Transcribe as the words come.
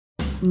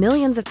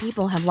Millions of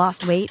people have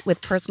lost weight with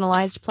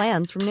personalized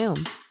plans from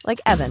Noom. Like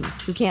Evan,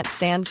 who can't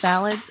stand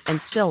salads and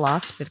still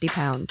lost 50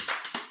 pounds.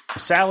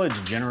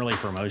 Salads generally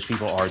for most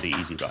people are the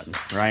easy button,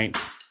 right?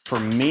 For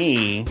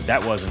me,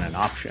 that wasn't an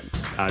option.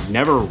 I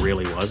never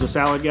really was a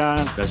salad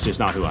guy. That's just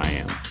not who I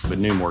am. But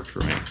Noom worked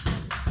for me.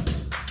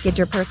 Get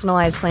your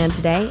personalized plan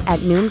today at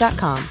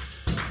Noom.com.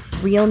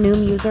 Real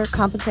Noom user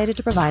compensated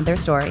to provide their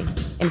story.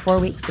 In 4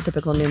 weeks, the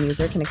typical Noom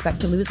user can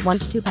expect to lose 1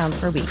 to 2 pounds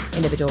per week.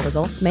 Individual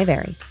results may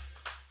vary.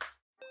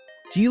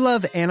 Do you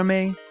love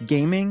anime,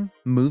 gaming,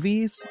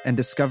 movies, and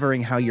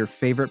discovering how your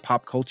favorite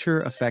pop culture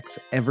affects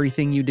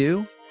everything you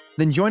do?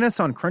 Then join us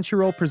on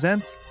Crunchyroll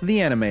Presents The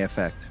Anime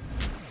Effect.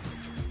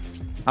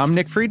 I'm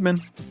Nick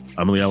Friedman.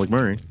 I'm Lee Alec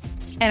Murray.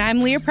 And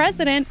I'm Leah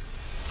President.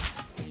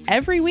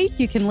 Every week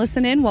you can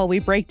listen in while we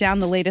break down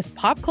the latest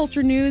pop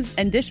culture news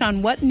and dish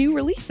on what new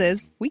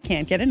releases we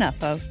can't get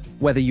enough of.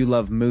 Whether you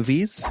love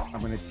movies,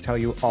 I'm going to tell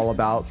you all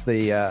about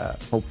the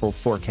hopeful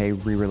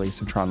 4K re-release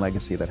of Tron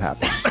Legacy that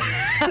happens.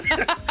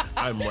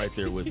 I'm right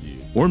there with you.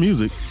 Or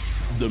music.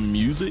 The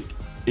music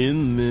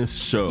in this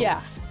show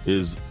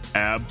is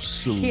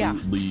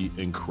absolutely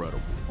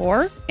incredible.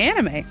 Or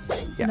anime.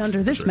 And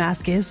under this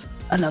mask is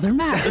another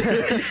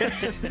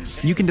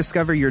mask. You can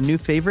discover your new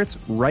favorites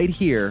right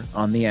here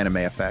on The Anime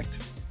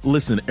Effect.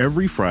 Listen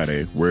every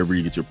Friday wherever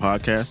you get your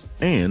podcast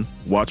and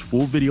watch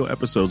full video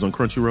episodes on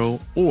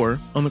Crunchyroll or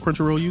on the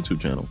Crunchyroll YouTube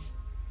channel.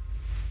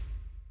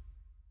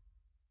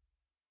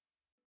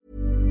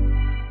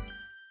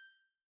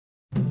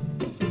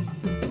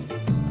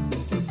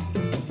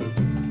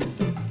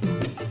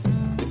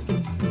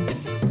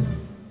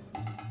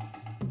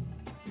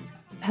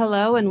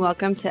 Hello and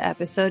welcome to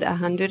episode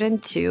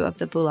 102 of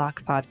the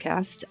Bullock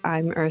Podcast.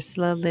 I'm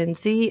Ursula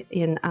Lindsay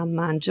in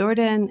Amman,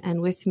 Jordan,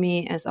 and with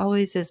me, as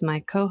always, is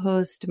my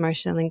co-host,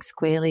 Marcia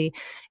Lynx-Quayle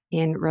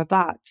in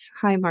Rabat.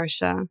 Hi,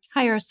 Marcia.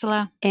 Hi,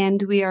 Ursula.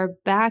 And we are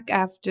back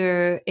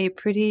after a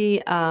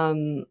pretty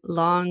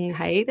long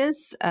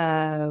hiatus.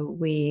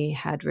 We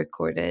had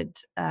recorded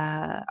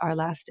our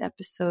last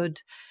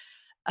episode,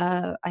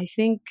 I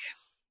think,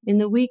 in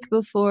the week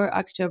before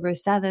October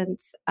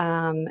 7th,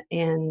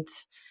 and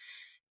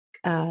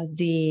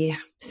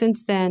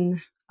since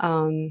then,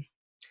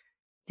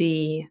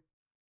 the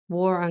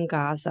war on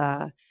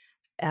Gaza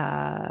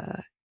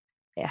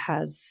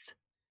has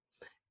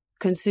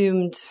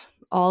consumed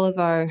all of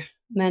our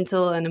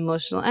mental and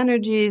emotional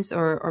energies,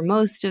 or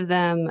most of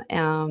them,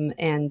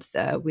 and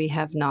we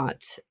have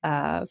not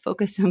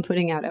focused on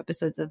putting out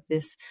episodes of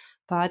this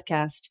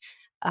podcast.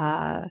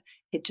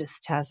 It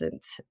just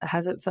hasn't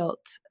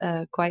felt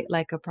quite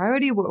like a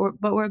priority,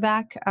 but we're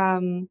back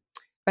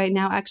right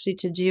now, actually,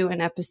 to do an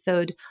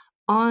episode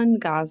on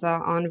Gaza,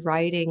 on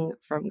writing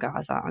from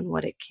Gaza, on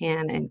what it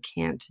can and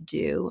can't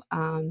do.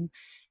 Actually,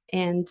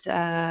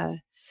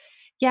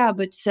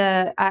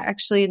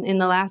 in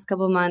the last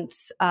couple of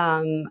months,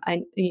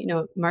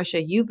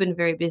 Marcia, you've been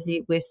very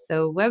busy with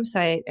the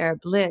website Arab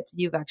Lit.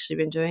 You've actually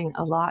been doing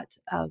a lot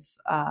of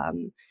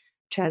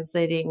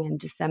translating and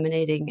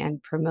disseminating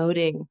and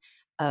promoting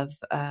of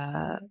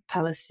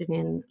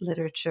Palestinian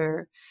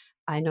literature.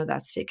 I know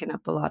that's taken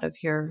up a lot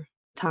of your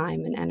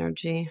time and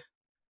energy.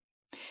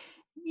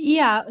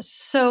 Yeah.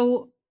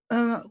 So,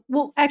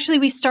 actually,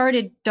 we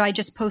started by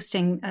just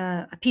posting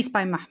a piece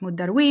by Mahmoud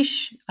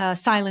Darwish,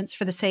 Silence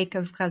for the Sake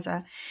of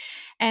Gaza.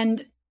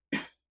 And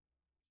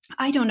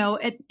I don't know,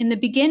 in the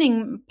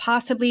beginning,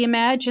 possibly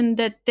imagined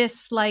that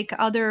this, like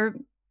other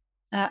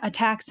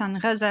attacks on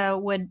Gaza,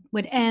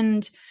 would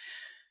end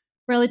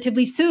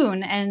relatively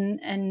soon,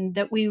 and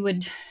that we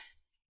would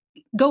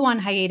go on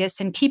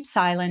hiatus and keep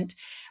silent,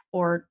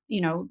 or,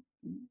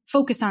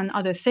 focus on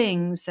other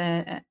things.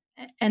 And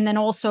then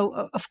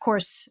also, of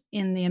course,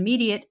 in the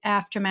immediate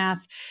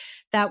aftermath,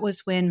 that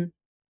was when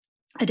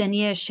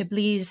Adania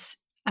Shibli's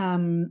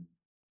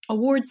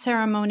award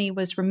ceremony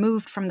was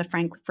removed from the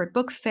Frankfurt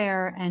Book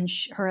Fair, and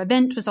her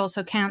event was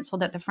also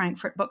canceled at the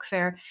Frankfurt Book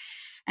Fair.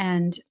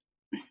 And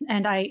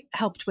I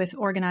helped with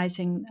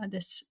organizing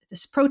this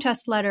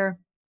protest letter.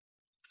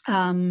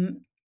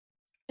 And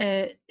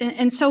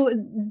so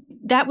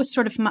that was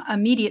sort of my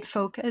immediate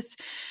focus.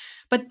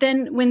 But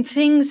then when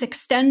things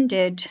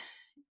extended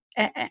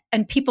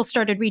and people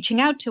started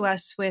reaching out to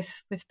us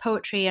with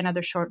poetry and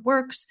other short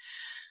works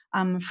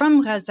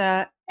from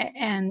Gaza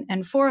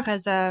and for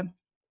Gaza,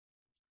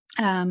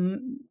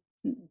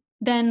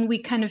 then we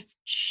kind of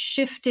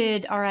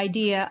shifted our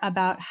idea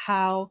about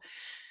how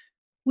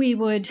we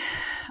would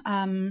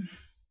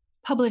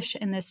publish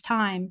in this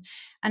time.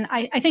 And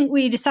I think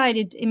we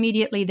decided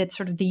immediately that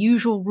sort of the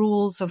usual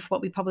rules of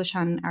what we publish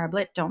on Arab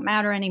Lit don't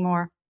matter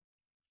anymore.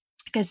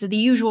 Because the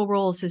usual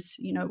rules is,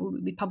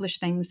 we publish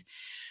things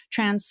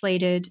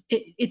translated.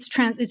 It's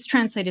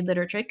translated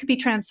literature. It could be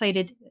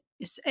translated,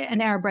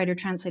 an Arab writer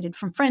translated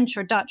from French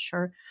or Dutch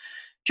or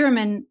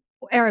German,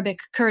 Arabic,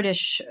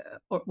 Kurdish,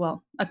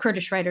 a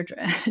Kurdish writer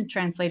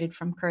translated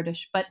from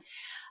Kurdish. But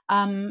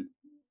the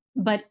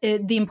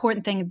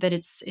important thing that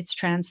it's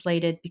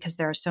translated, because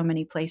there are so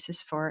many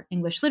places for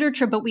English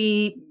literature. But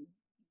we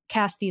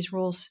cast these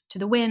rules to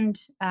the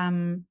wind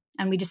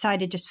And we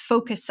decided just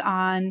focus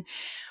on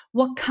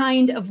what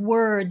kind of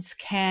words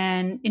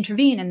can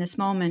intervene in this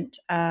moment.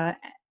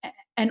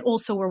 And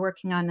also we're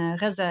working on a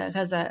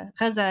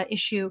Gaza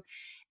issue,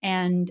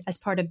 and as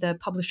part of the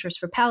Publishers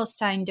for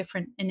Palestine,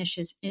 different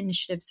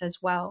initiatives as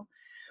well.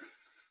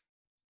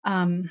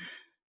 So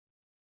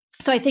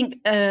I think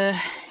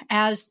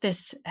as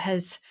this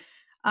has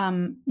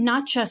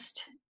not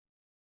just,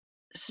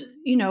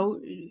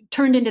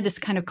 turned into this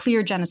kind of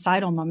clear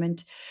genocidal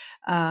moment,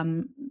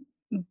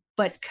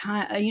 but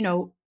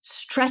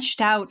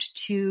stretched out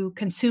to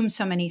consume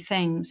so many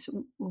things,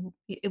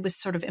 it was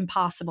sort of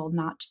impossible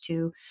not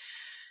to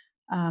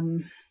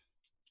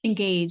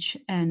engage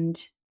and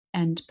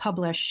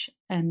publish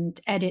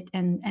and edit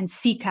and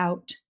seek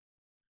out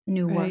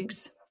new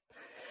works.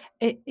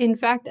 In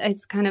fact,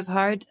 it's kind of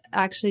hard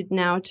actually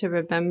now to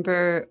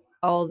remember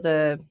all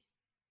the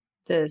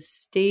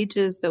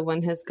stages that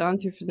one has gone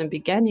through from the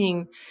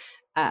beginning.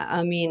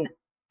 I mean,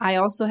 I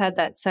also had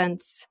that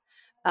sense,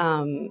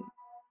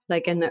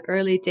 like in the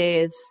early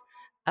days,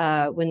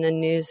 when the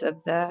news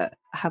of the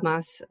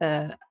Hamas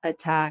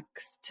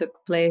attacks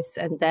took place,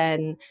 and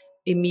then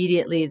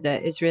immediately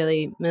the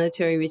Israeli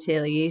military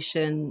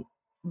retaliation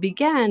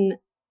began,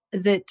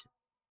 that,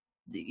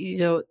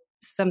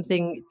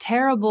 something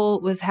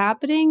terrible was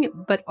happening,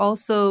 but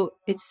also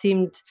it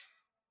seemed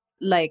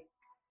like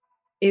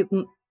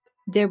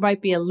there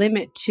might be a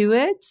limit to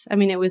it. I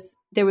mean,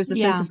 there was a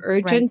sense of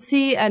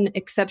urgency and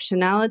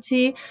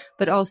exceptionality,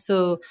 but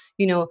also,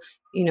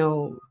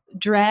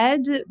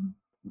 dread.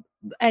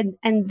 And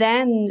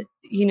then,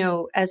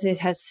 as it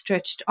has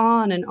stretched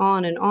on and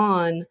on and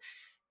on,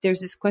 there's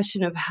this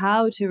question of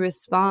how to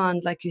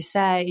respond, like you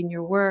say, in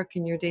your work,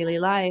 in your daily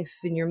life,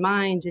 in your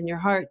mind, in your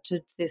heart,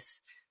 to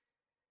this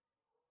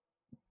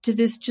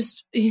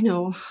just,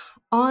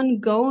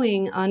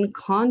 ongoing,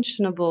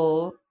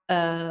 unconscionable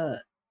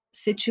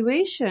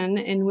situation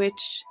in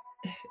which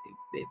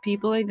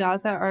people in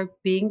Gaza are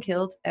being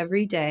killed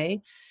every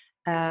day,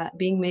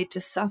 being made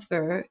to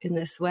suffer in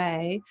this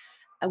way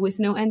with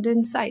no end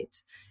in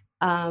sight.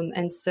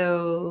 And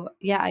so,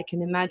 I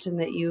can imagine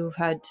that you've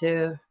had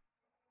to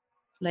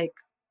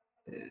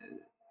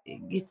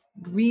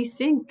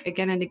rethink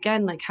again and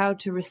again, like how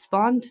to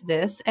respond to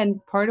this.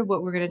 And part of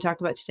what we're going to talk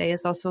about today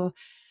is also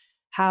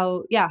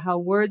how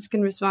words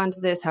can respond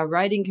to this, how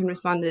writing can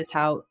respond to this,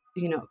 how,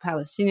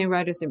 Palestinian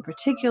writers in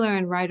particular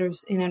and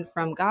writers in and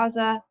from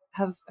Gaza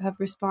have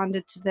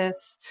responded to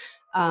this.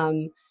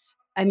 I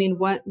mean,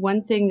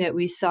 one thing that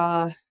we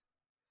saw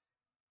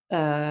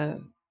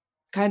kind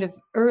of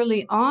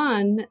early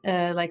on,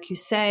 like you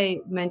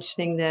say,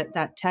 mentioning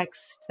that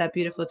text, that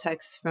beautiful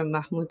text from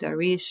Mahmoud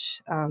Darwish,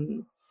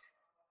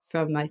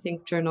 from, I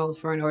think, Journal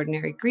for an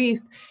Ordinary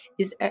Grief,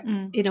 is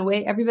in a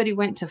way everybody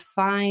went to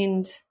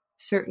find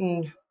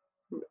certain,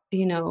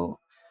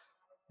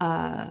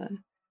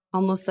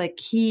 almost like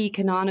key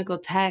canonical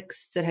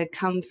texts that had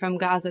come from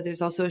Gaza.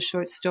 There's also a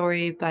short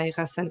story by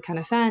Ghassan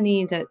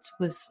Kanafani that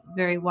was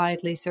very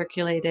widely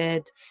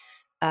circulated.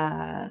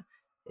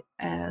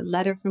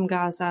 Letter from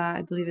Gaza,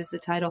 I believe, is the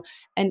title,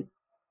 and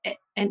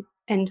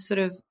sort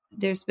of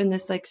there's been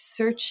this like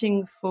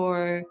searching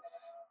for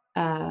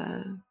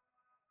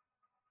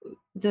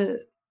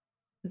the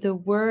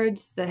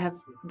words that have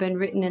been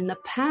written in the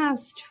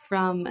past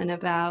from and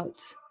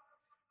about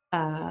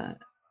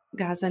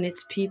Gaza and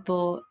its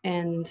people,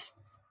 and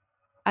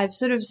I've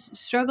sort of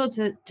struggled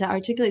to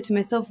articulate to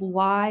myself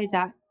why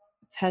that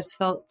has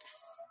felt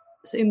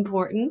so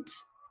important.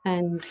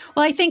 And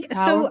well, I think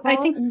powerful. So. I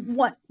think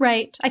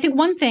I think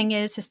one thing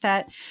is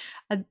that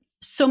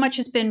so much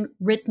has been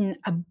written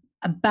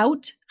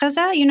about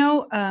Gaza.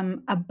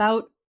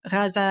 About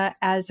Gaza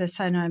as a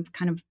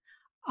kind of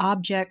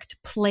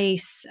object,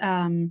 place.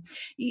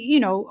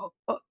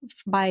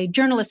 By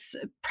journalists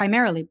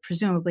primarily.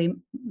 Presumably,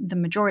 the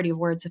majority of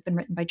words have been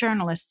written by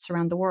journalists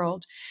around the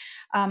world.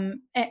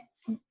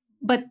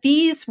 But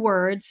these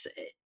words,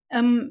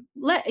 not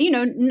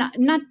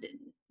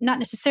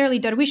necessarily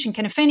Darwish and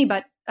Kanafani,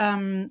 but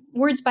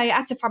words by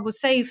Atif Abu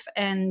Saif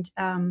and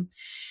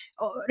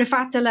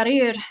Rifat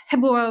al-Arir,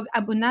 Hebu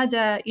Abu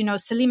Nada,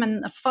 Salim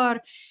al-Affar.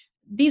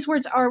 These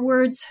words are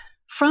words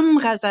from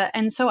Gaza.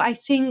 And so I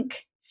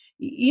think,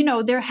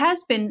 there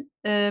has been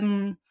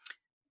a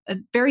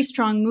very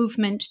strong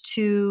movement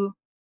to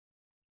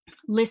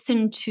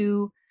listen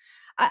to.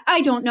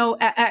 I don't know.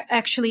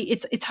 Actually,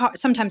 it's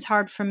sometimes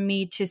hard for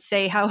me to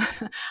say how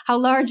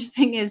large a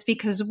thing is,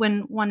 because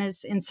when one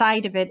is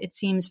inside of it, it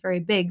seems very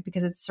big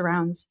because it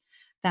surrounds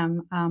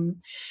them.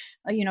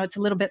 It's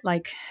a little bit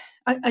like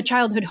a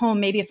childhood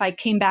home. Maybe if I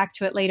came back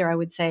to it later, I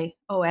would say,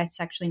 "Oh, it's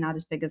actually not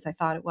as big as I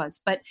thought it was."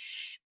 But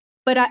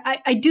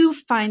I do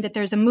find that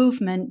there's a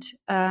movement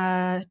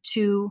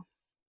to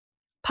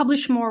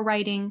publish more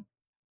writing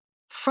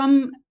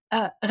from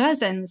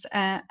Gazans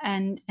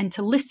and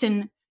to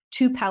listen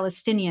to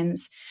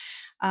Palestinians,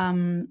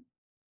 and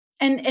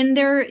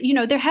there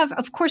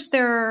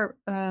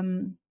are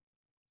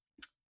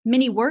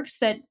many works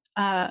that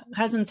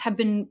Gazans have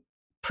been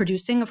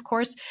producing, of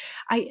course.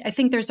 I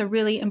think there's a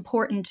really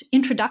important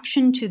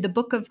introduction to the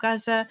Book of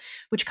Gaza,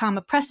 which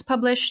Kama Press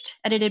published,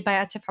 edited by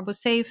Atif Abu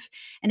Saif.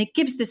 And it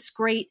gives this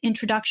great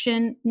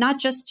introduction, not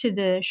just to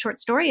the short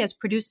story as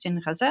produced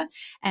in Gaza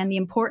and the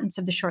importance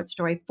of the short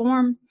story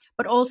form,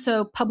 but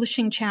also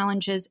publishing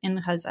challenges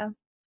in Gaza.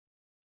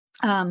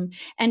 And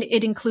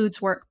it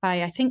includes work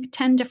by, I think,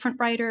 10 different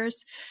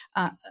writers.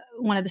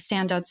 One of the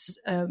standouts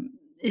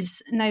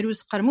is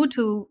Nairuz Qarmout,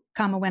 who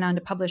Kama went on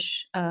to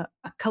publish a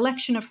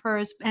collection of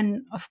hers,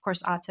 and of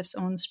course Atif's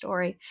own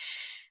story.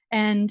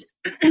 And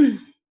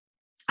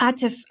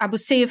Atif Abu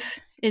Saif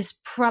is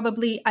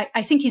probably,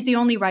 I think he's the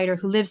only writer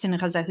who lives in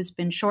Gaza who's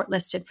been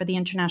shortlisted for the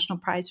International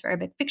Prize for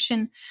Arabic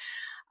Fiction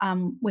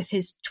with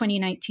his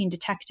 2019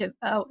 detective.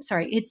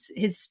 It's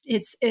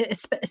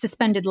a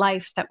Suspended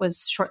Life that was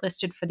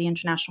shortlisted for the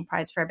International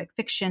Prize for Arabic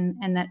Fiction,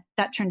 and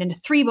that turned into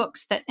 3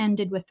 books that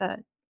ended with a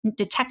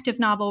detective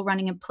novel,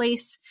 Running in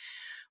Place,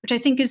 which I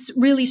think is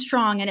really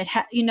strong. And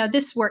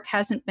this work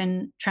hasn't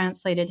been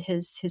translated,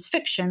 his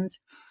fictions,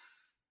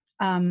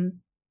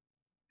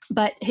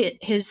 but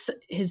his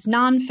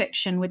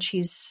nonfiction, which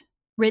he's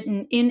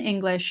written in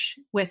English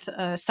with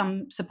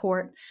some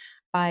support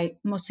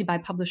mostly by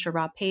publisher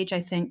Rob Page,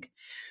 I think,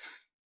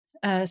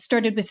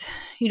 started with,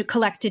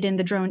 collected in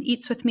The Drone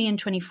Eats With Me in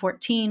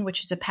 2014,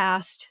 which is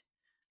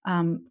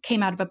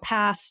came out of a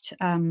past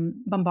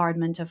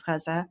bombardment of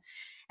Gaza.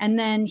 And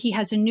then he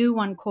has a new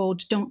one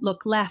called Don't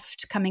Look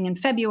Left coming in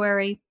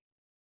February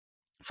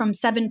from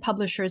 7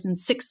 publishers in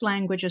 6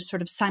 languages,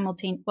 sort of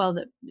simultaneous. Well,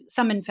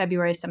 some in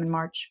February, some in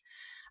March,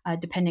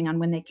 depending on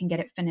when they can get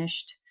it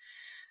finished.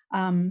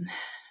 And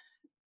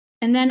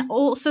then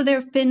also there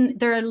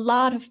are a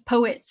lot of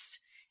poets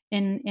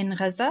in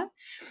Gaza.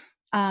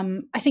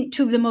 I think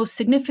 2 of the most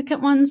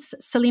significant ones,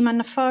 Salima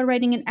Nafar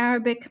writing in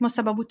Arabic,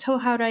 Musab Abu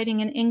Toha writing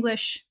in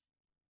English.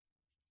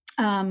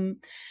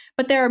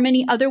 But there are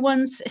many other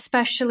ones,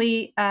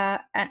 especially,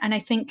 and I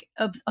think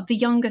of the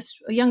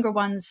younger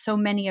ones, so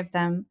many of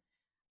them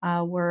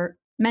were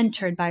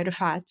mentored by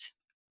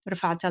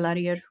Rafat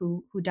Al-Arir,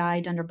 who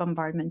died under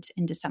bombardment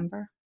in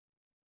December.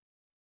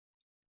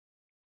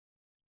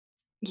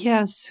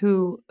 Yes,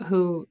 who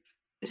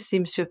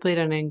seems to have played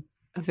a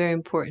very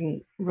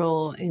important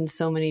role in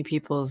so many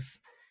people's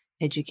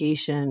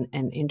education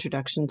and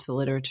introduction to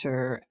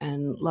literature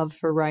and love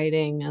for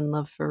writing and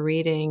love for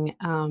reading.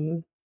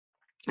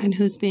 And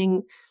who's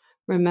being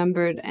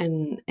remembered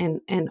and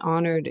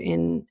honored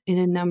in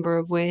a number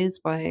of ways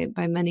by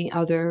many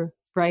other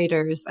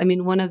writers. I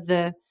mean, one of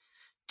the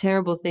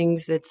terrible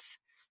things that's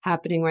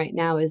happening right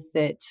now is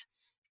that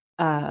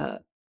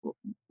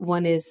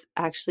one is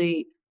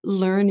actually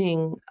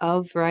learning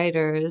of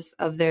writers,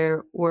 of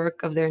their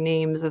work, of their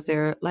names, of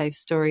their life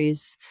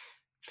stories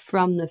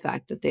from the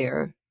fact that they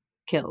are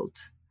killed.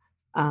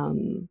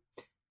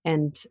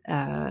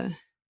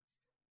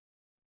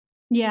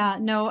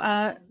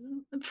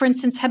 For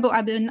instance, Hebo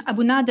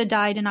Abu Nada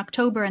died in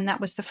October, and that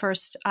was the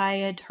first I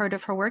had heard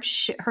of her work.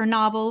 Her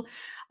novel,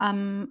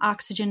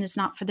 Oxygen Is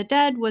Not for the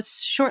Dead, was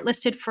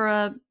shortlisted for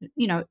a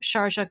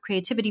Sharjah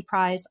Creativity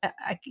Prize.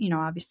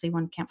 Obviously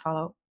one can't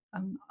follow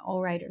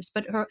all writers,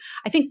 but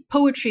I think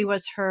poetry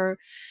was her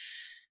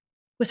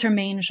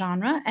main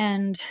genre,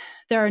 and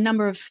there are a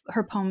number of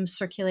her poems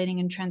circulating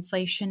in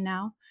translation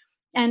now.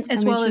 And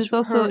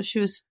she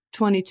was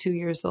 22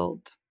 years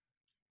old.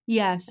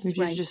 Yes, she's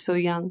right. just so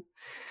young.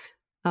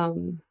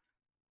 And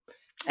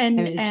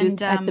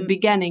just at the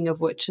beginning of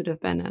what should have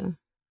been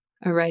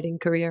a writing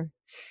career.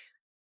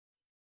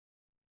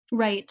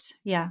 Right.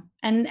 Yeah.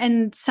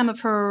 And some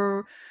of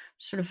her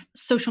sort of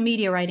social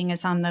media writing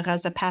is on the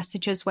Gaza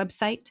Passages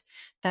website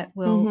that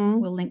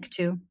we'll link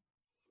to,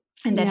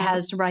 and that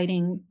has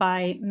writing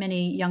by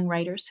many young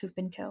writers who've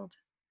been killed.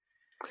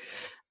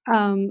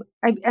 I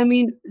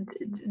mean,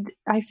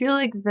 I feel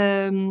like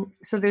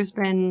so there's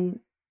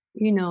been,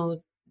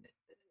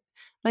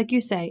 like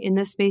you say, in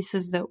the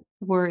spaces that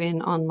we're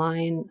in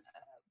online,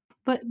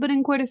 but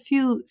in quite a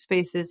few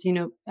spaces,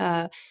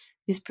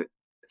 these,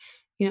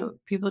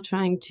 people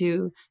trying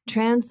to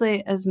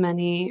translate as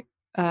many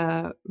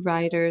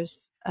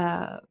writers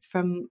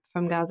from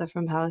Gaza,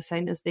 from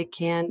Palestine as they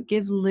can,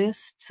 give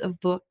lists of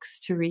books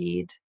to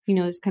read,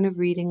 it's kind of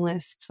reading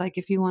lists. Like,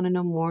 if you want to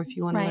know more, if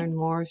you want to learn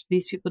more, if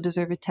these people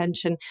deserve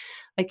attention.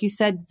 Like you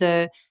said,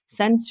 the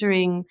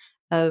censoring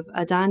of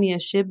Adania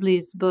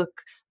Shibli's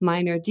book,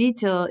 Minor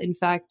Detail, in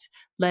fact,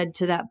 led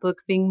to that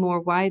book being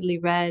more widely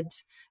read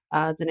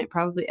than it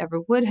probably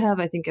ever would have.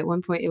 I think at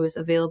one point it was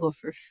available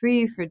for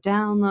free for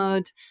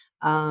download.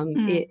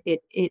 It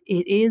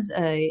is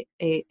a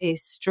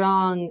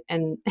strong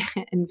and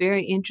and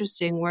very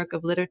interesting work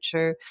of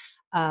literature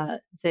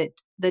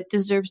that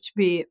deserves to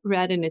be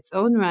read in its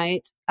own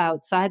right,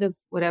 outside of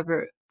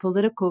whatever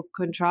political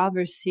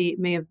controversy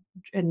may have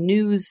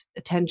news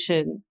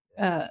attention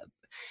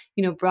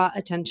brought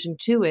attention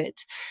to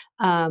it.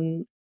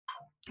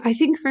 I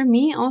think for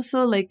me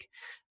also,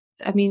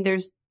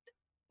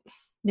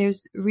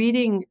 there's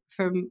reading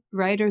from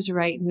writers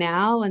right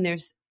now, and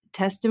there's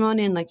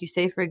testimony. And like you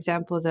say, for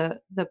example, the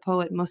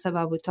poet Musab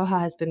Abu Toha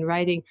has been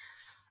writing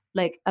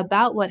like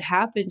about what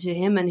happened to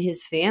him and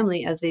his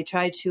family as they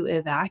tried to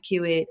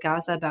evacuate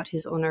Gaza, about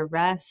his own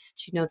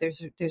arrest.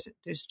 There's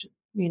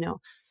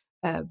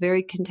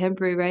very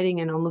contemporary writing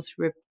and almost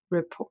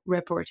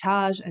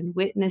reportage and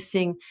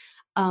witnessing,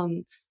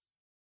 but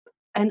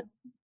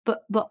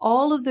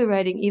all of the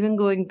writing, even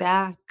going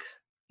back,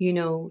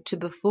 to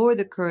before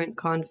the current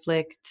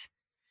conflict,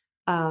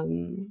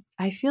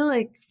 I feel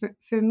like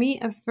for me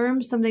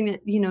affirms something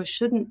that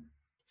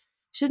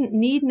shouldn't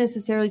need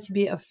necessarily to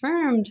be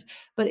affirmed,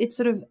 but it's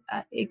sort of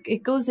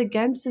it goes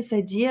against this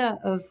idea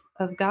of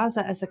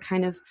Gaza as a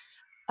kind of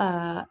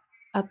a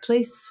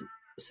place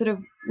sort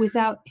of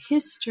without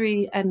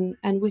history and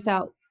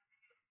without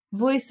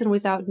voice and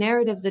without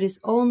narrative, that is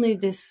only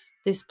this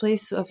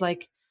place of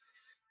like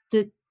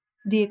the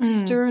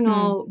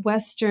external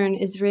Western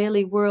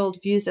Israeli world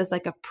views as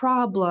like a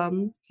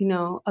problem,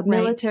 a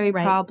military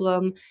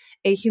problem,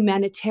 a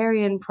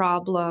humanitarian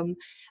problem,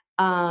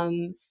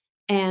 and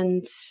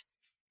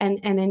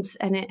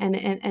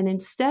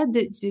instead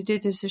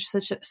there's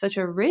such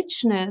a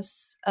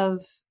richness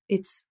of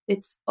its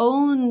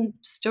own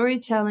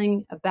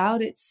storytelling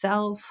about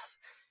itself,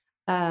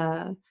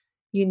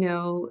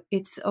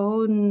 its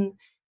own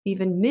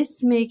even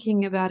myth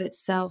making about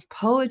itself,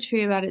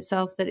 poetry about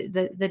itself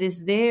that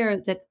is there.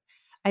 That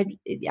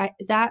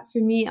that for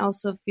me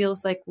also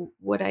feels like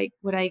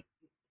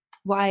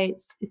why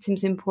it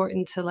seems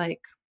important to, like,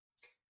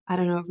 I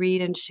don't know,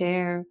 read and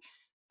share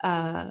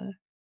the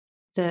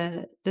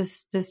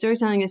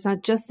storytelling. Is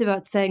not just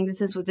about saying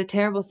this is what the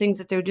terrible things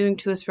that they're doing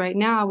to us right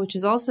now, which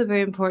is also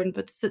very important,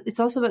 but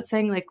it's also about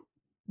saying, like,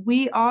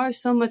 we are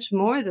so much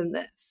more than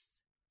this.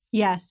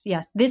 Yes.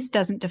 This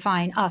doesn't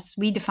define us.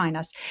 We define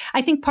us.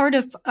 I think part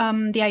of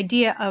the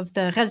idea of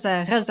the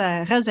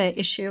Gaza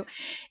issue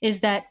is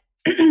that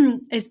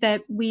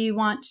we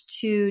want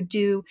to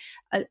do.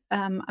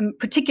 I'm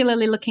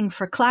particularly looking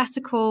for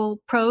classical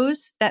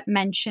prose that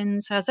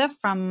mentions Gaza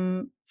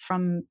from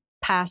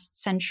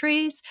past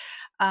centuries.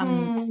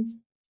 Also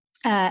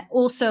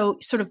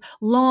sort of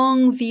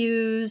long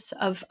views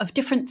of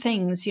different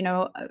things.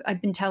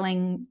 I've been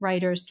telling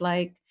writers,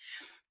 like,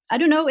 I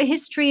don't know, a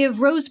history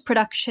of rose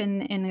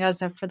production in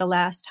Gaza for the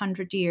last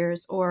 100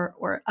 years,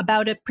 or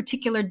about a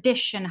particular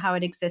dish and how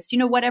it exists.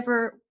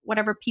 Whatever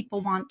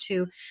people want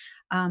to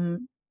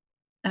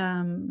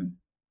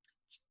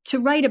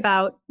write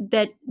about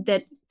that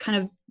kind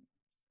of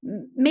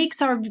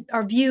makes our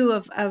view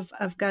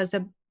of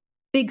Gaza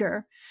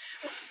bigger.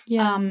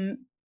 Yeah.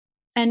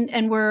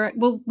 And we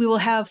will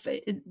have,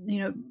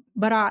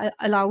 Bara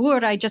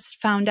Alawur, I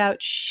just found out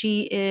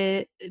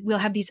we'll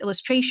have these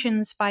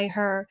illustrations by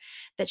her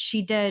that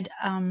she did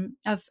I'm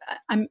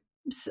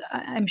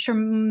sure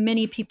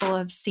many people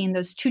have seen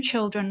those two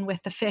children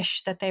with the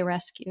fish that they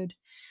rescued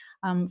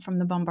from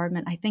the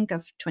bombardment, I think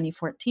of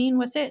 2014,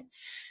 was it?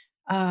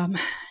 Or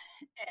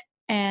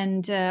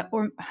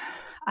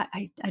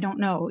I don't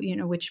know,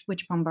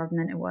 which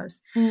bombardment it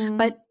was,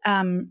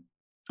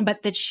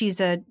 but that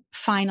she's a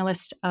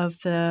finalist of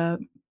the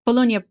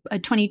Bologna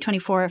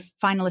 2024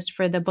 finalist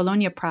for the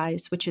Bologna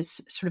Prize, which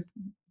is sort of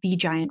the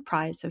giant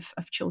prize of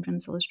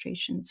children's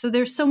illustration. So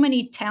there's so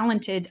many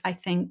talented, I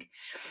think,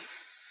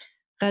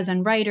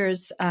 Gazan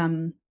writers,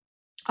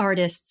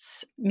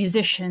 artists,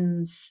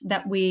 musicians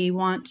that we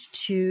want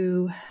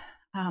to,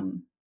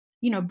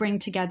 bring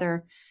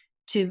together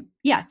to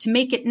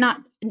make it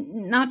not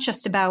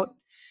just about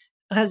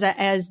Gaza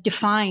as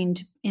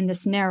defined in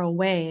this narrow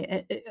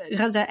way,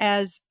 Gaza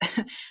as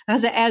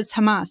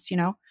Hamas,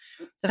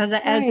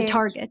 Gaza as a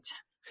target.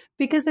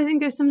 Because I think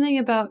there's something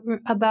about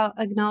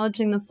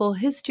acknowledging the full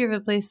history of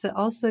a place that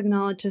also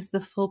acknowledges the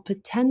full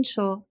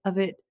potential of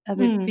it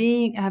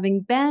being,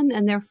 having been,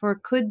 and therefore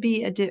could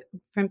be a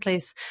different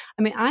place.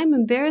 I mean, I'm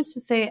embarrassed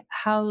to say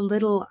how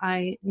little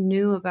I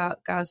knew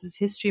about Gaza's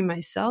history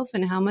myself,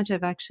 and how much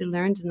I've actually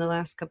learned in the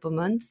last couple of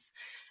months.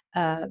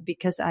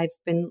 Because I've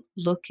been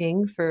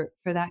looking for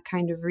that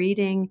kind of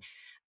reading.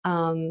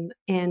 And,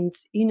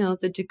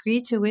 the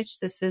degree to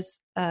which this is,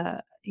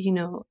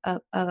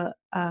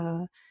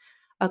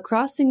 a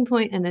crossing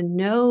point and a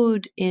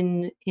node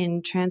in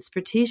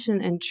transportation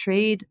and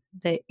trade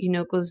that,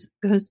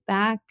 goes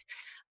back,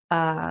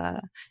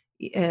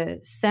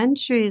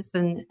 centuries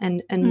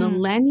and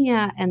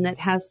millennia, and that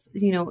has,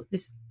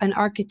 an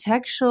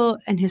architectural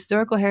and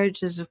historical heritage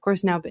that's, of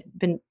course, now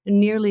been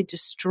nearly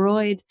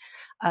destroyed,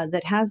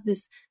 that has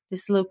this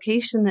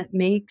location that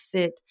makes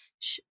it,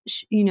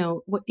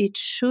 what it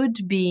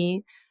should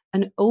be,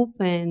 an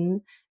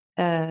open,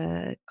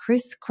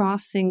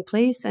 crisscrossing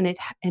place, and it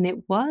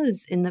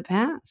was in the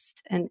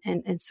past, and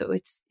so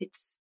it's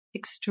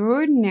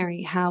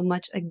extraordinary how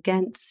much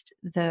against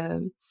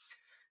the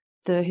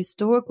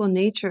historical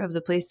nature of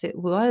the place it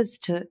was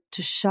to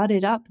shut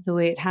it up the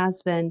way it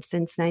has been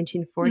since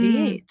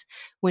 1948,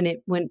 when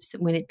it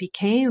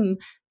became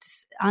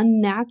this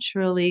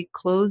unnaturally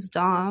closed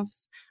off,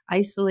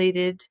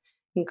 isolated,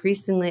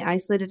 increasingly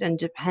isolated and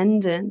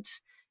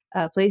dependent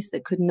place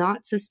that could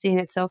not sustain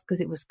itself because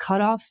it was cut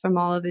off from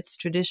all of its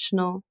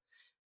traditional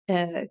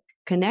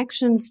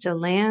connections to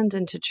land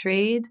and to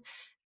trade.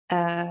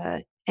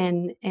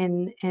 turned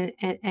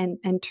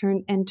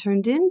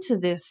into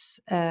this,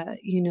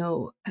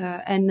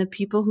 and the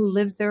people who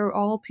lived there are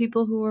all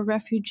people who were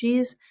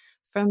refugees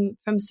from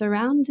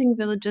surrounding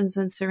villages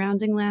and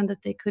surrounding land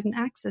that they couldn't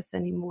access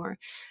anymore.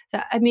 So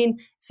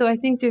I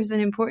think there's an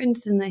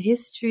importance in the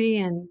history,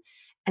 and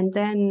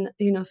then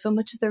so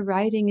much of the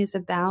writing is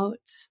about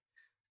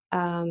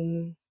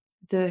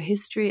the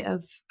history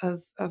of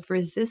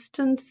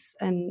resistance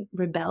and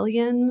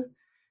rebellion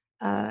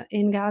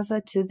in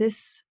Gaza to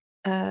this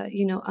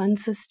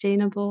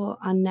unsustainable,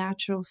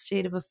 unnatural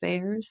state of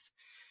affairs.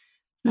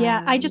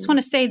 Yeah, I just want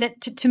to say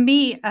that to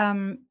me,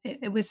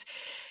 it was.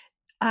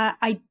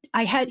 I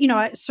had,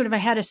 I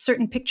had a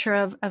certain picture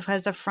of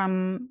Gaza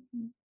from,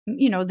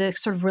 the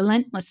sort of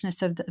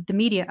relentlessness of the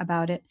media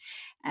about it,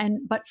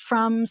 but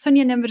from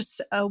Sonia Nemer's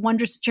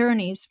Wondrous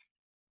Journeys,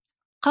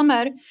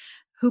 Qamar,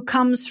 who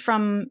comes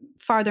from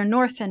farther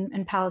north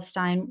in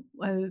Palestine,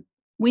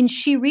 when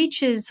she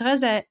reaches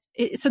Gaza,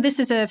 so this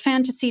is a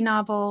fantasy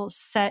novel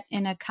set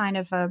in a kind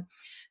of a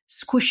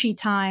squishy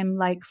time,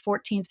 like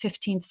 14th,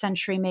 15th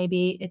century,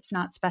 maybe. It's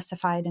not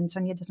specified, and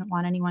Sonia doesn't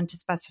want anyone to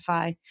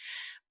specify.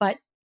 But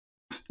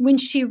when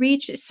she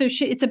reaches,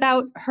 it's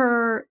about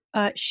her,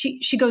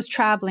 she goes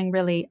traveling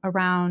really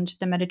around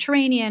the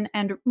Mediterranean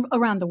and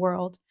around the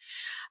world.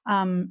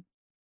 But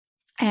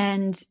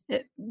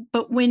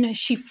when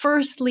she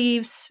first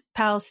leaves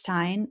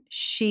Palestine,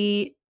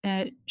 she's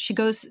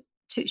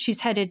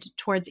headed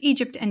towards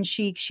Egypt, and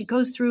she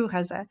goes through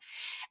Gaza.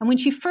 And when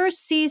she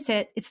first sees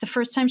it, it's the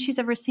first time she's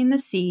ever seen the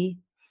sea.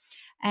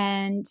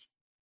 And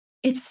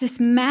it's this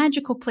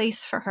magical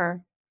place for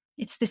her.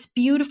 It's this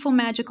beautiful,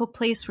 magical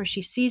place where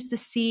she sees the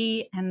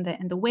sea and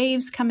the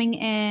waves coming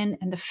in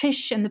and the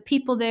fish and the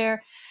people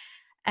there.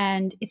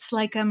 And it's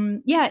like,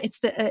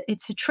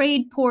 it's a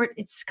trade port.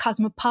 It's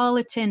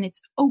cosmopolitan.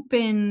 It's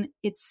open.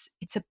 It's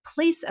a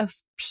place of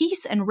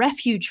peace and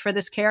refuge for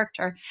this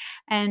character.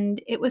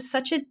 And it was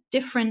such a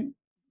different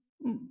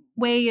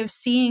way of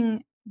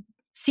seeing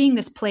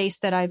this place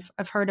that I've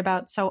heard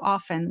about so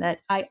often, that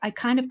I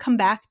kind of come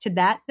back to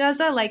that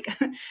Gaza, like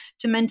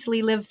to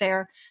mentally live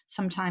there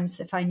sometimes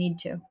if I need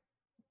to.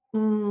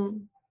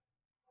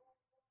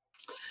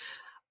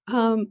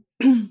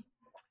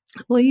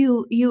 Well,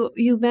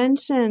 you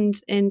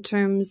mentioned in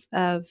terms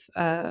of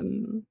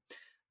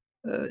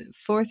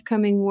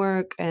forthcoming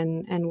work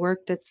and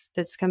work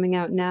that's coming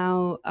out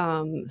now,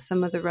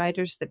 some of the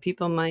writers that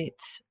people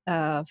might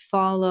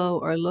follow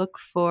or look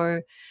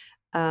for.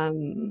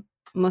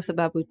 Moussa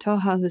Babou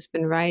Toha, who's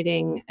been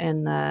writing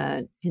in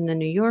the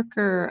New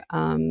Yorker,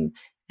 and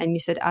you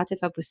said Atif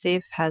Abu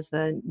Saif has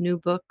a new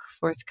book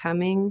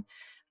forthcoming.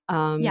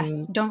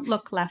 Yes, Don't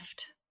Look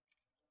Left.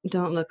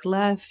 Don't Look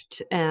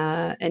Left,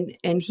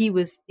 and he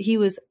was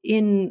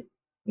in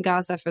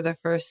Gaza for the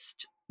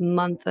first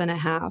month and a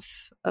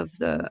half of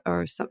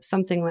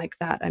something like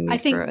that. I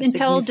think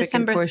until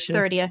December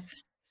 30th.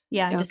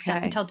 Yeah,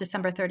 okay. Until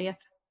December 30th.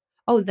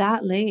 Oh,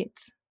 that late.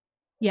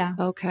 Yeah.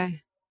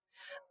 Okay.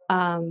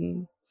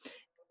 And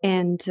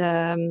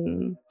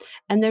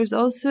there's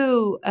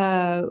also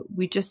I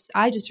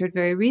just heard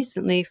very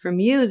recently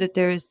from you that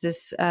there's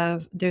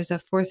a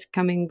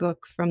forthcoming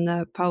book from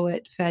the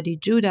poet Fadi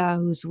Judah,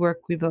 whose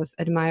work we both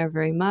admire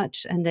very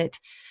much, and that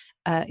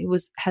a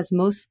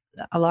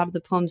lot of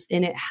the poems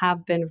in it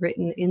have been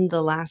written in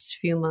the last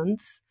few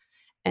months,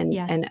 and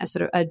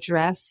sort of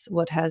address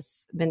what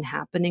has been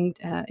happening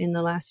in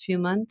the last few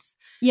months.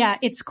 Yeah,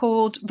 it's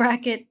called ..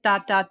 I'm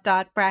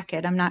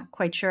not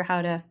quite sure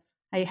how to.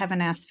 I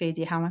haven't asked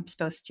Fadi how I'm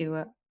supposed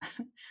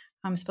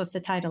to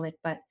title it,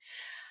 but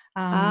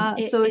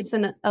it's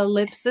an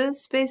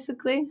ellipsis,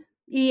 basically.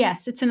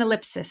 Yes, it's an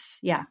ellipsis.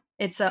 Yeah,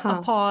 it's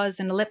a pause,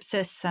 an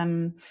ellipsis,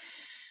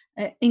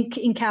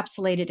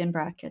 encapsulated in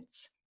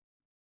brackets.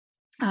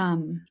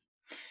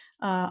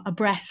 A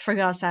breath for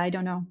Gaza. I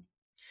don't know.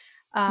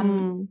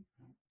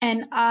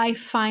 And I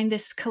find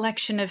this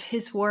collection of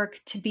his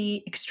work to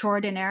be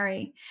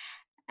extraordinary,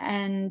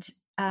 and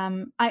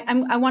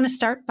I want to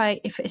start by,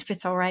 if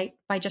it's all right,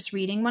 by just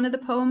reading one of the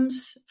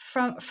poems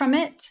from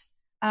it.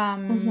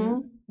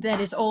 That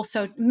is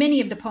also,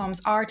 many of the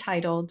poems are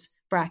titled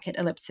bracket,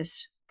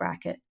 ellipsis,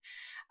 bracket,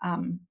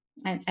 and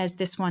as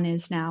this one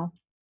is now,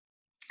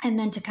 and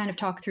then to kind of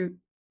talk through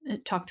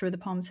the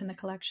poems in the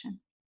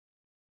collection.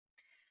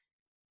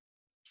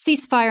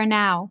 Ceasefire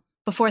now,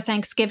 before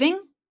Thanksgiving,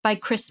 by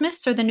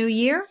Christmas or the New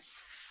Year,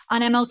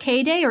 on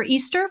MLK Day or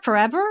Easter,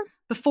 forever,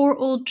 before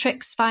old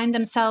tricks find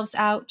themselves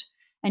out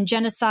and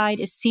genocide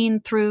is seen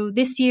through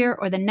this year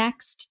or the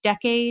next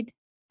decade,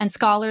 and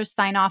scholars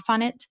sign off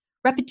on it.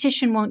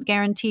 Repetition won't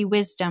guarantee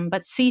wisdom,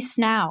 but cease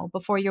now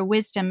before your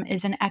wisdom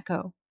is an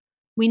echo.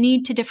 We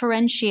need to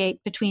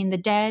differentiate between the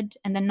dead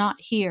and the not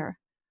here.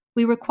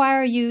 We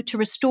require you to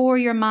restore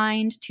your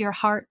mind to your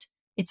heart,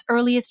 its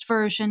earliest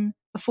version,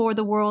 before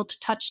the world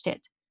touched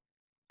it.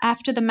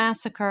 After the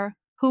massacre,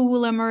 who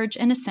will emerge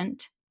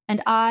innocent?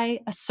 And I,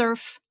 a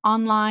serf,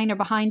 online or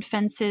behind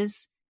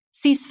fences.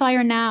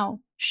 Ceasefire now.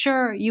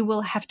 Sure, you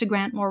will have to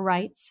grant more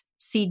rights,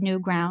 cede new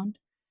ground.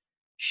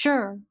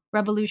 Sure,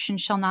 revolution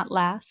shall not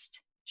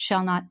last,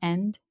 shall not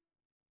end.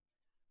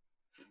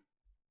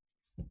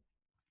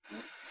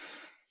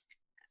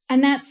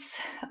 And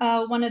that's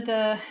one of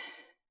the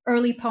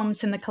early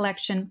poems in the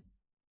collection.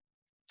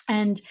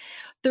 And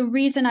the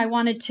reason I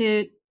wanted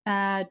to,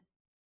 why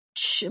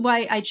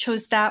I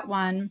chose that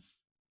one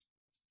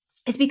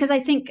is because I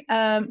think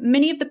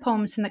many of the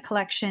poems in the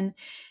collection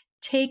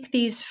take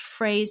these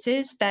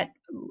phrases that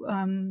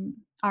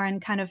are in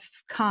kind of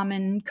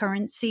common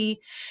currency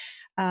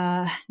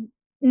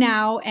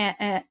now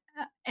and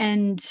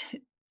kind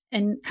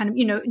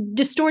of,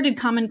 distorted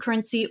common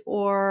currency,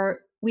 or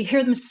we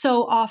hear them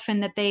so often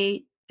that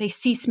they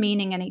cease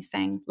meaning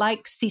anything,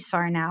 like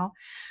ceasefire now,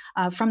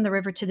 from the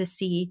river to the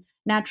sea,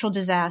 natural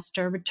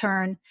disaster,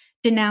 return,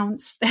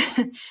 denounce.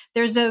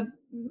 There's a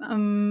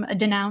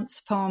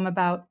denounce poem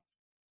about,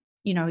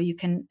 you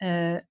can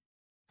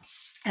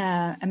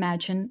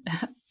imagine,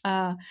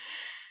 and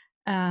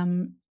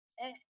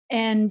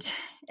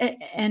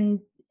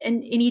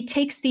he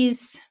takes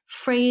these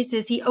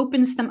phrases, he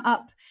opens them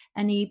up,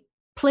 and he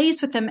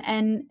plays with them,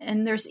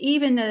 and there's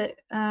even a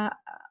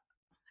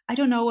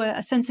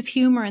sense of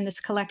humor in this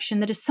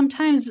collection that is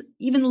sometimes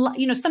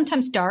even,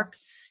 sometimes dark,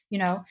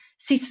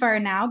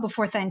 ceasefire now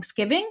before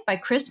Thanksgiving, by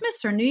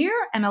Christmas or New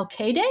Year,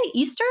 MLK Day,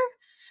 Easter,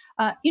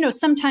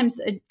 sometimes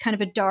a kind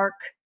of a dark,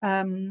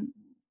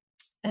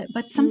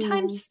 but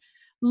sometimes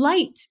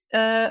light.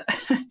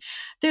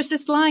 There's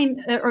this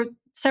line, or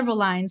several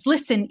lines.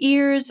 Listen,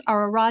 ears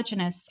are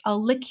erogenous.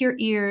 I'll lick your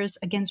ears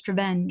against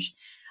revenge.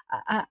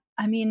 I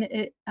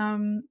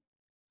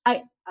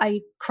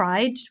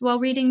cried while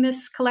reading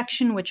this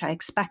collection, which I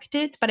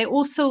expected, but I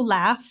also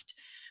laughed,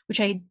 which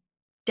I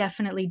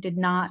definitely did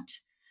not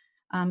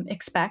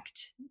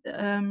expect.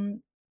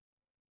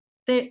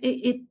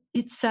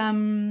 It's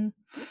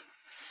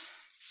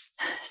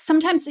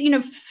sometimes,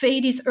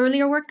 Fadi's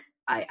earlier work,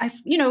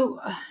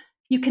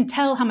 you can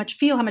tell how much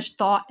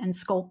thought and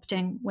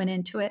sculpting went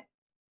into it.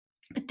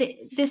 But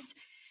this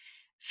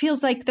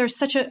feels like there's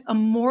such a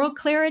moral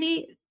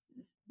clarity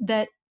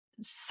that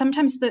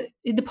sometimes the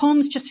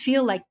poems just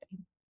feel like they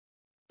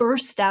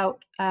burst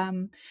out,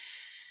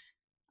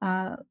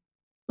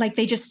 like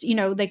they just,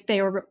 like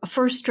they were a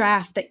first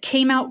draft that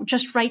came out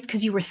just right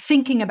because you were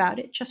thinking about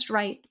it just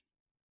right.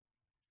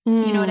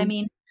 You know what I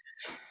mean?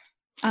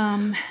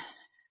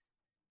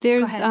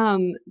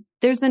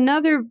 There's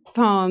another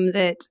poem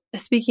that,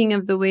 speaking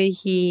of the way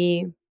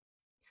he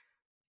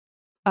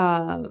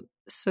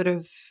sort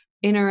of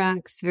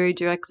interacts very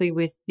directly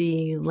with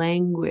the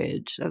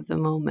language of the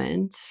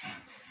moment,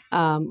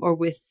 or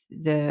with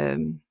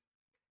there's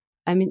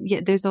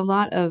a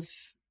lot of,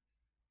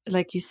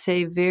 like you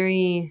say,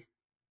 very,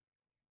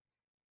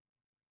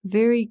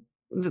 very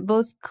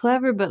both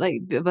clever, but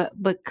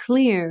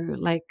clear,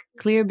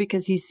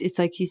 because it's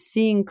like he's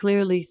seeing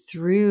clearly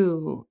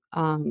through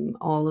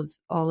all of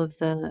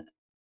the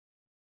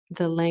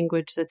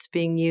language that's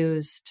being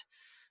used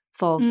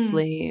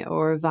falsely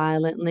or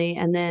violently,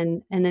 and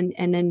then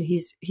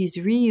he's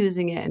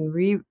reusing it and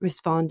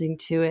responding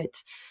to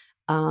it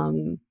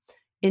in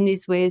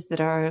these ways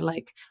that are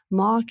like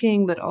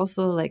mocking, but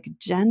also like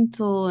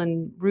gentle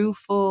and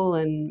rueful.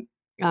 And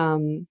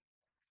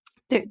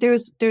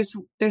there's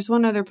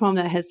one other poem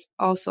that has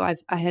also, I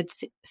had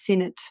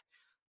seen it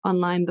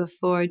online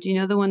before. Do you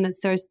know the one that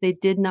starts, "They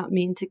did not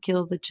mean to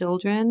kill the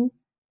children"?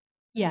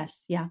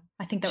 Yes, yeah,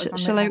 I think that was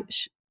on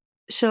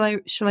Shall I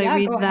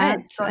read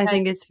that? Go I ahead.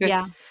 think it's very,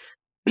 yeah.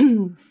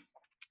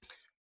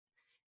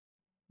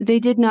 They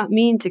did not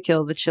mean to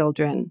kill the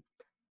children.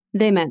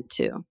 They meant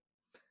to.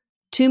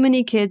 Too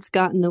many kids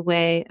got in the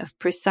way of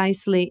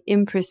precisely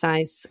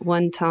imprecise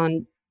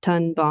 1-ton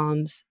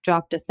bombs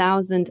dropped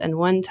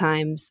 1,001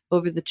 times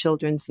over the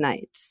children's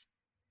nights.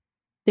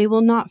 They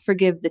will not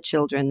forgive the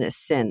children this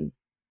sin.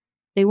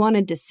 They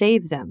wanted to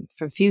save them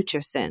from future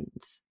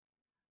sins,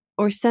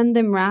 or send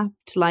them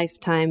rapt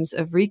lifetimes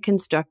of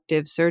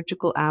reconstructive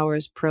surgical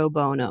hours pro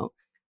bono,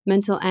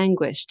 mental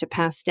anguish to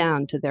pass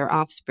down to their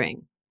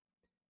offspring.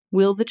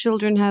 Will the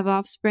children have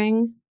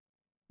offspring?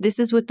 This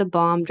is what the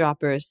bomb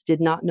droppers did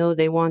not know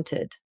they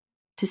wanted,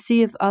 to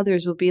see if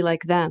others will be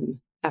like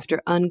them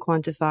after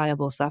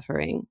unquantifiable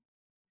suffering.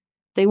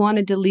 They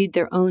wanted to lead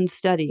their own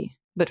study,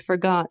 but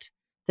forgot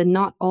that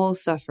not all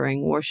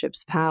suffering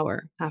worships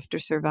power after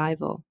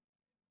survival.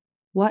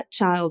 What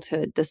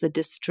childhood does a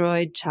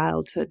destroyed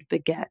childhood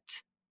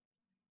beget?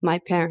 My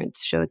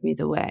parents showed me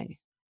the way.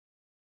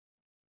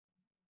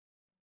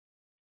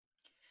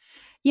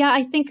 Yeah,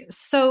 I think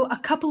so. A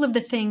couple of the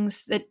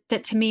things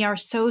that to me are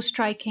so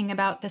striking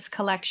about this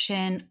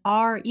collection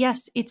are,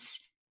 yes, it's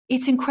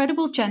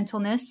incredible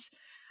gentleness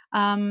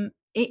in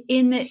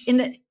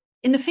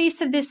the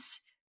face of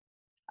this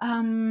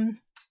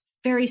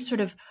very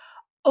sort of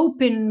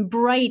open,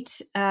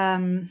 bright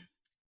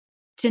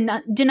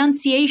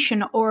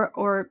denunciation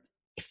or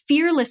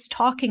fearless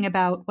talking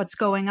about what's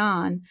going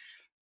on,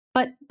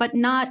 but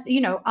not,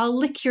 I'll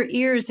lick your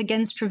ears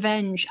against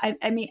revenge.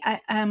 I mean,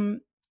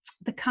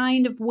 the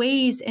kind of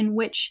ways in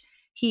which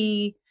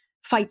he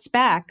fights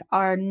back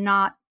are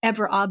not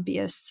ever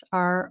obvious,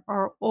 are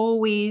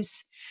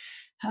always,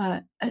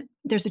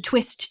 there's a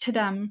twist to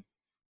them.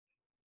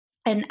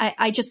 And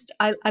I just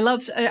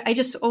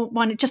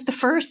wanted just the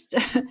first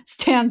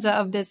stanza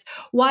of this.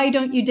 Why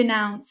don't you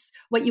denounce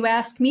what you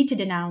ask me to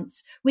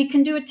denounce? We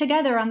can do it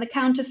together on the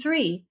count of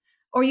 3.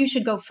 Or you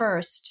should go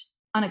first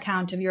on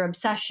account of your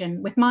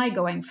obsession with my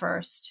going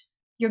first.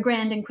 Your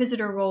grand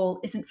inquisitor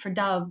role isn't for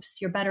doves.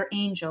 Your better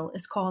angel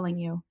is calling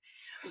you.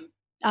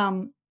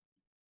 There's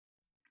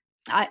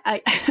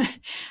a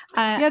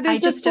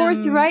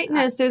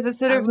forthrightness. There's a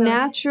sort of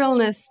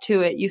naturalness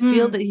to it. You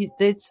feel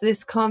that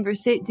these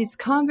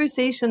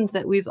conversations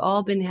that we've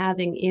all been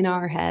having in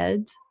our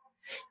heads,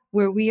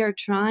 where we are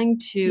trying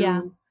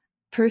to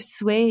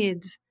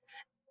persuade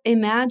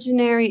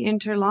imaginary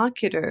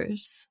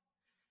interlocutors,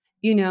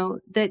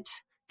 that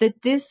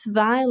this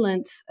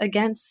violence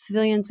against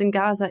civilians in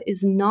Gaza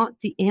is not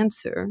the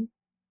answer.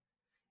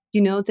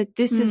 That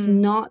this is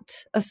not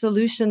a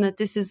solution, that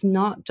this is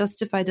not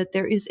justified, that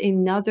there is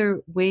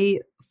another way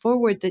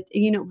forward, that,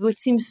 what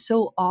seems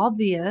so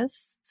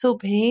obvious, so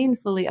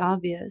painfully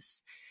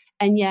obvious.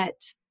 And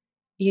yet,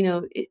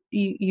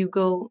 you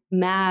go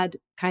mad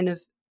kind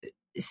of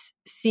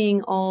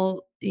seeing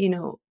all,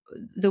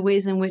 the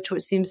ways in which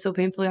what seems so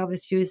painfully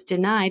obvious to you is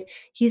denied.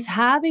 He's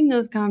having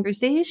those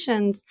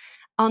conversations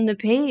on the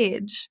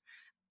page.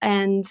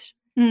 And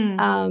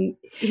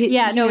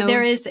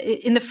there is,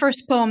 in the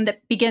first poem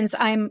that begins,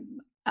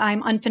 I'm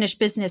unfinished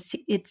business,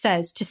 it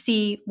says, to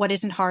see what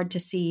isn't hard to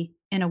see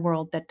in a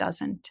world that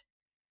doesn't.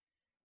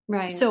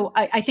 Right. So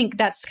I think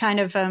that's kind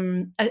of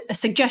a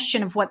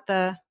suggestion of what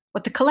the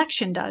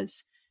collection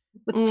does.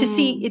 To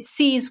see, it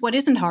sees what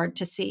isn't hard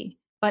to see,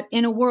 but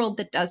in a world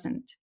that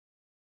doesn't.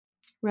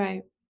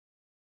 Right.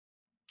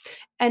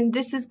 And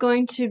this is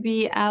going to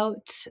be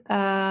out,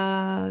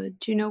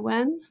 do you know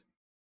when?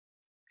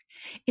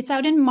 It's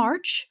out in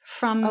March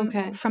from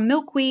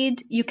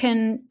Milkweed. You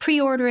can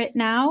pre-order it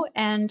now,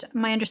 and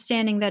my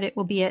understanding that it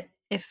will be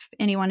if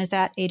anyone is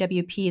at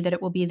AWP, that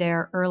it will be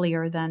there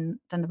earlier than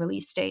the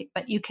release date.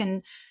 But you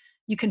can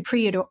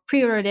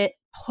pre-order it.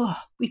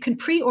 We can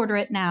pre-order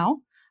it now.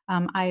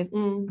 I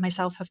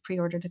myself have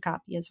pre-ordered a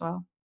copy as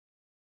well.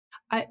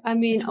 I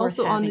mean,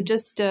 also on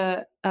just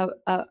a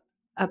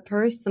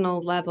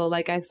personal level,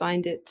 like I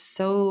find it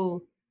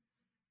so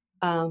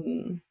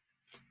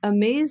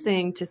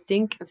amazing to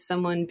think of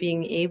someone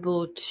being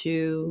able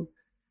to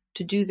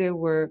do their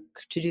work,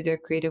 to do their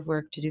creative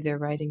work, to do their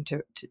writing,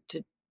 to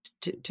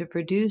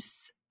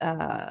produce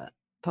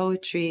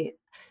poetry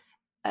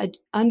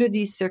under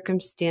these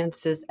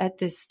circumstances at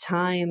this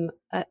time,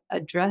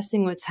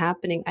 addressing what's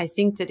happening. I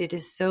think that it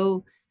is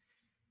so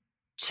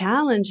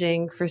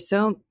challenging for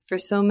so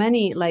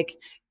many. Like,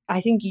 I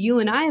think you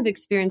and I have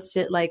experienced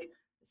it like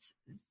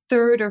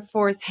third or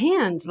fourth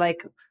hand,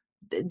 like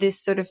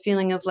this sort of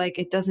feeling of like,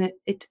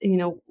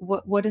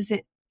 what is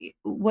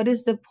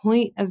the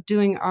point of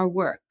doing our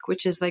work,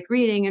 which is like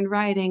reading and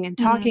writing and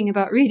talking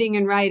about reading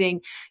and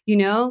writing,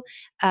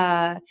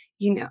 I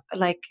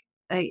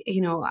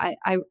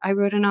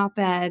wrote an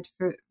op-ed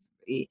for,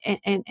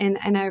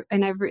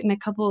 and I've written a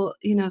couple,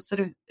 sort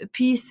of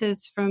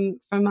pieces from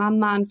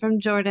Amman, from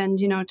Jordan,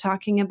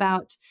 talking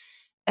about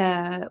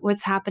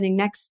what's happening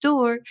next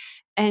door.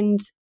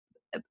 And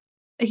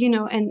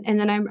and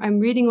then I'm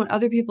reading what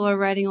other people are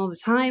writing all the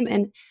time.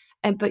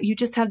 But you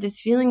just have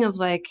this feeling of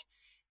like,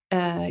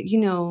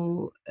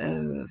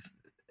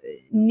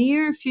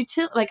 near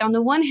futility, like on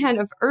the one hand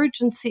of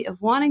urgency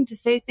of wanting to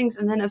say things,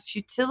 and then of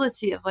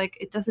futility of like,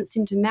 it doesn't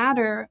seem to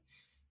matter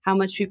how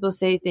much people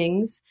say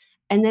things.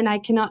 And then I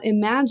cannot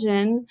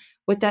imagine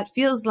what that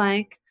feels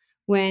like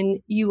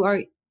when you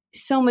are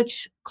so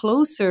much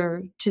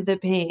closer to the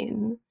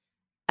pain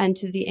and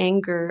to the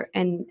anger,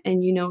 and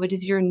it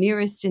is your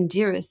nearest and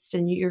dearest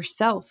and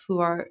yourself who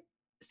are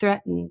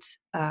threatened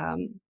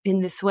in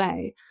this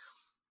way.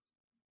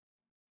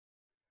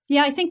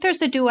 Yeah, I think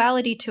there's a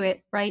duality to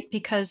it, right?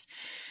 Because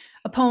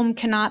a poem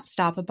cannot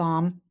stop a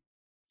bomb.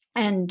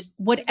 And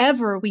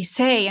whatever we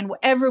say and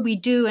whatever we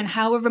do and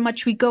however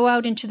much we go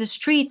out into the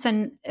streets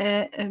and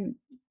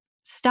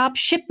stop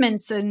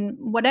shipments and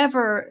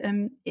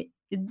whatever.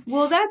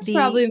 Well, that's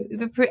probably,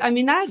 I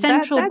mean, that's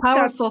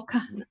powerful.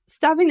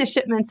 Stopping the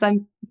shipments, I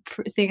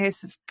think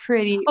is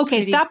pretty. Okay,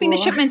 pretty stopping cool.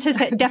 the shipments has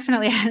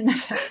definitely had an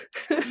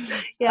effect.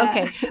 Yeah.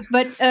 Okay,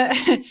 but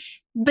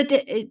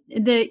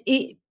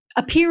the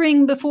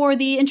appearing before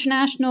the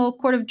International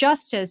Court of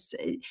Justice,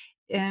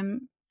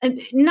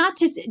 not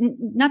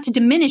to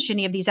diminish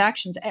any of these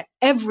actions.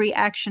 Every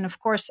action, of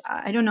course,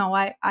 I don't know.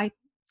 I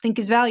think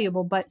is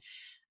valuable, but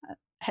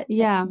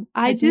yeah,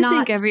 I do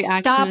think every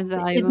action is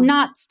valuable. It's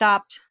not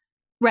stopped.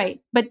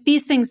 Right. But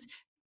these things,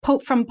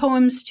 from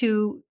poems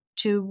to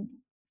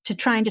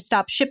trying to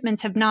stop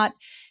shipments, have not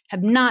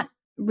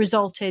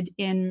resulted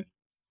in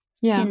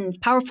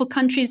powerful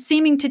countries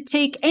seeming to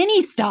take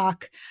any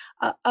stock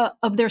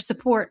of their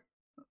support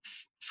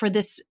for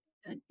this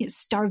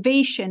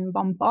starvation,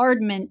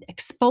 bombardment,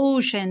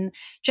 expulsion,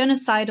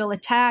 genocidal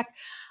attack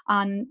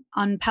on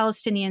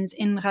Palestinians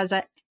in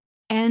Gaza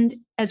and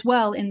as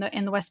well in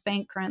the West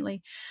Bank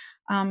currently.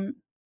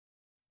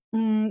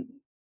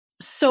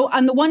 So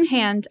on the one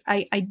hand,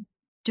 I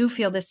do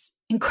feel this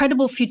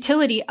incredible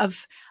futility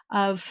of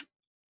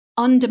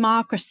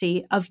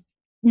undemocracy, of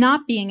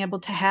not being able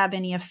to have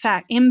any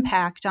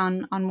impact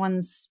on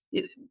one's,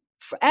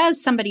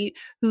 as somebody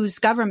whose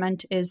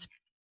government is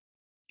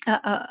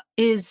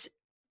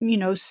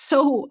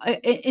so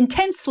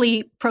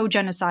intensely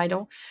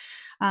pro-genocidal,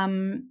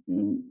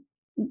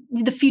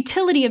 the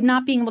futility of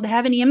not being able to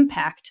have any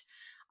impact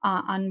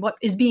on what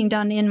is being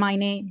done in my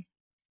name.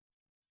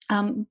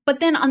 But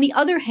then on the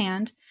other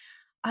hand,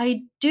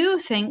 I do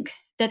think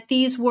that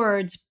these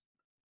words,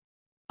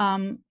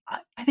 I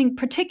think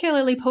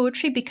particularly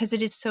poetry, because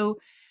it is so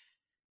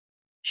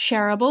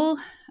shareable,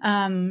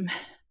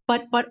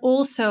 but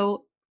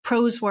also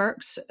prose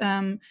works,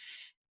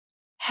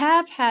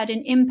 have had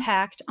an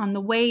impact on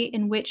the way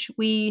in which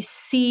we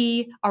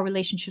see our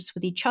relationships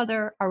with each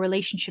other, our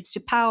relationships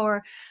to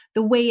power,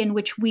 the way in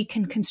which we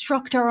can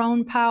construct our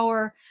own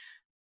power,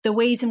 the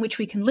ways in which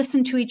we can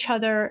listen to each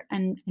other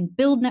and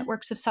build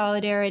networks of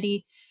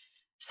solidarity.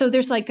 So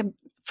there's like a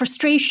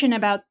frustration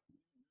about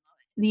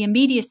the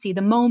immediacy,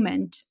 the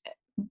moment,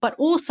 but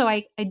also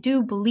I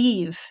do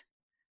believe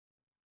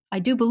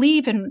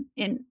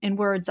in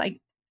words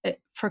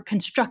for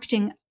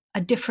constructing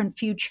a different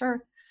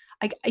future.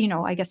 I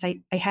guess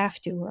I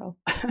have to, or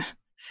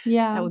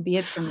yeah, that would be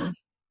it for me.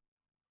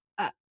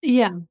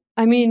 Yeah,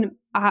 I mean,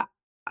 I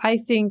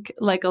think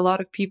like a lot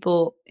of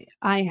people,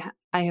 I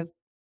have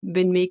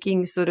been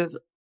making sort of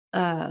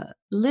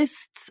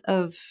lists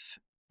of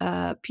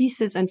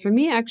pieces, and for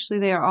me, actually,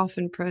 they are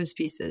often prose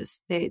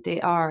pieces. They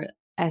are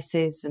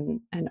essays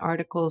and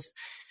articles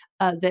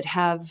that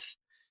I've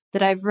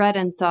read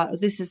and thought, oh,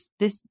 this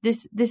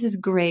is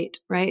great,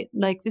 right?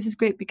 Like this is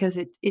great because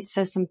it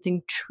says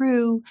something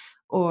true,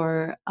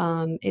 or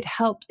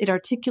it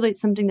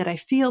articulates something that I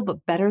feel,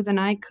 but better than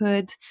I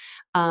could.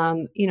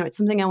 It's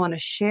something I want to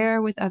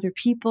share with other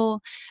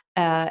people.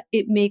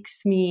 It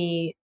makes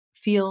me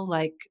feel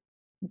like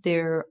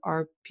there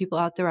are people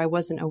out there I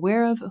wasn't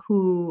aware of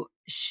who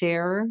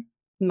share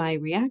my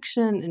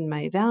reaction and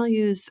my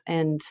values,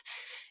 and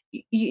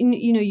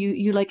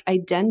you like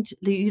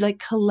you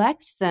like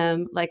collect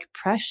them like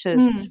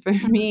precious for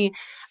me.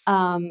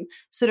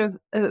 Sort of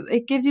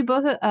it gives you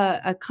both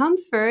a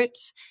comfort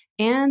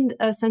and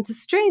a sense of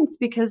strength,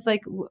 because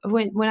like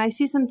when I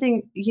see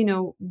something,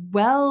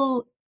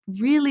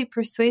 really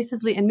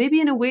persuasively, and maybe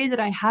in a way that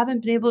I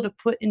haven't been able to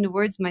put into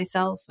words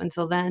myself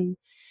until then,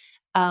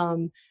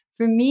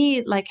 for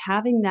me, like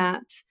having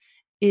that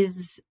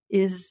is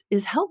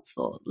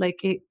helpful. Like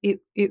it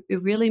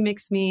really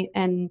makes me,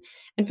 and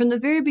from the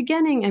very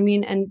beginning, I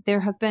mean, and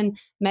there have been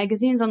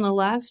magazines on the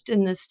left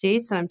in the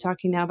States, and I'm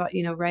talking now about,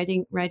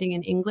 writing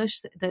in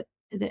English, that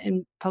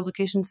in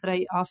publications that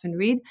I often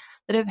read,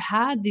 that have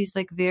had these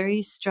like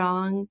very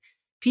strong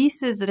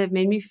pieces that have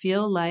made me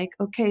feel like,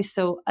 okay,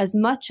 so as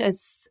much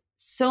as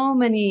so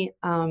many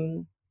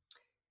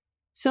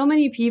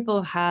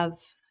people have,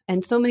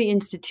 and so many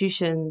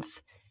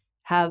institutions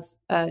have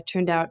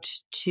turned out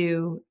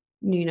to,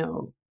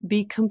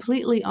 be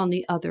completely on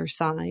the other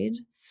side.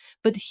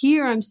 But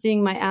here I'm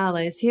seeing my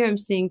allies. Here I'm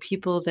seeing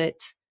people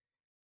that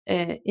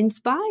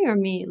inspire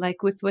me,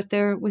 like with what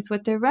they're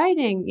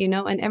writing,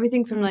 and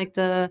everything from like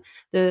the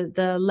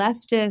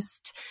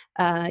leftist,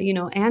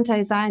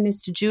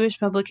 anti-Zionist Jewish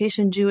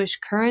publication, Jewish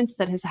Currents,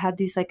 that has had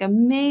these like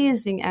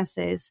amazing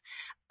essays,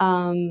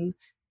 to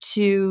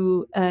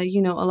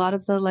a lot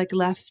of the like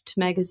left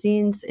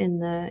magazines in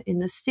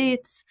the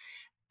States.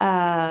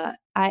 They've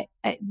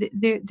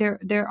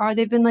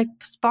been like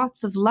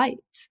spots of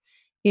light,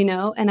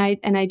 and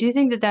I do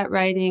think that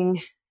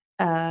writing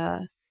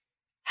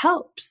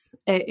helps.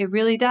 It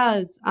really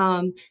does.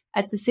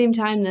 At the same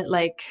time that,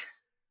 like,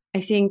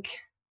 I think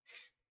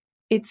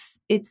it's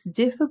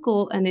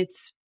difficult, and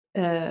it's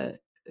for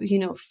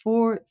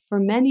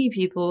many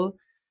people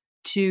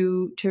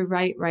to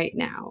write right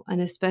now,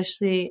 and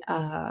especially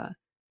to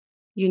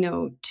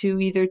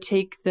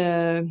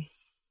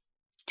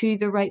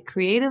either write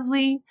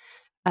creatively,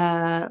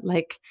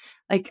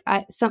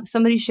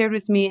 somebody shared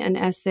with me an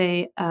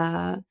essay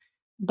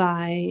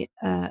by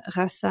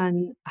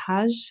Ghassan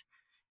Haj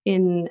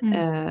in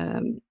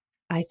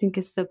I think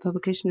the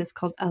publication is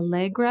called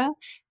Allegra,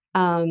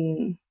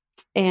 and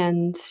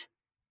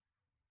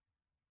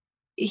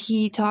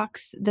he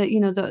talks that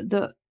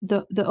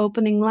the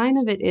opening line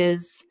of it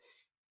is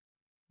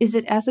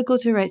it ethical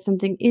to write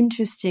something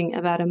interesting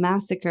about a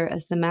massacre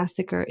as the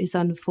massacre is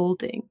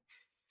unfolding?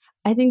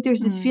 I think there's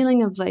this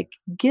feeling of like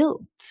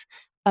guilt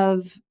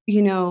of,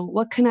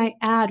 what can I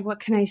add? What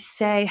can I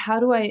say? How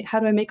do I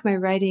make my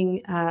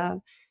writing,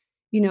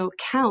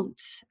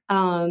 count?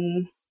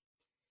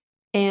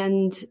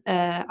 And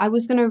I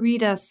was going to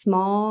read a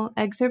small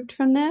excerpt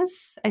from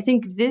this. I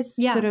think this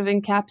sort of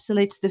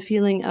encapsulates the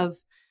feeling of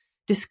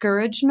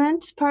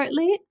discouragement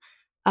partly.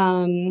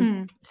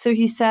 So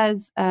he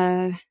says,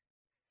 I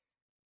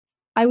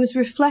was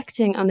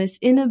reflecting on this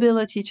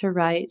inability to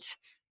write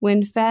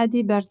when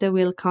Fadi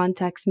Bardawil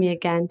contacts me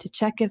again to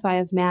check if I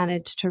have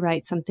managed to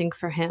write something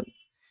for him.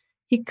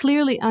 He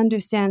clearly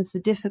understands the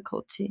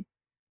difficulty.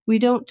 We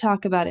don't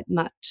talk about it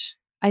much.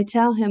 I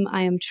tell him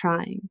I am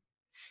trying.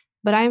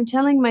 But I am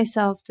telling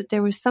myself that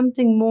there was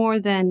something more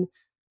than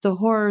the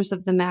horrors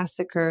of the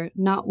massacre,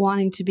 not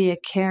wanting to be a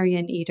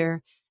carrion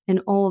eater, and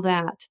all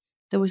that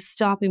was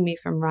stopping me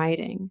from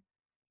writing.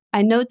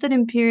 I note that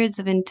in periods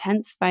of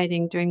intense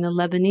fighting during the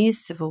Lebanese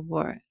civil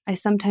war, I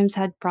sometimes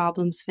had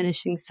problems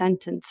finishing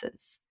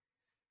sentences.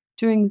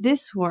 During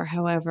this war,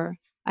 however,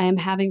 I am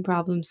having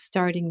problems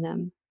starting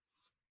them.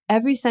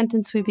 Every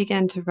sentence we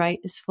begin to write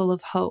is full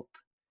of hope.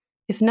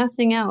 If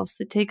nothing else,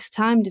 it takes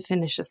time to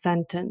finish a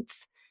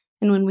sentence.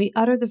 And when we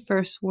utter the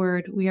first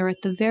word, we are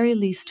at the very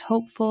least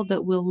hopeful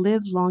that we'll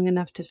live long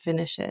enough to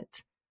finish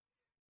it.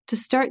 To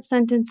start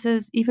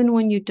sentences, even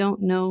when you don't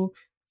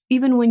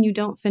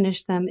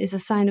finish them, is a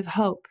sign of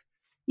hope.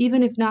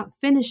 Even if not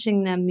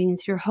finishing them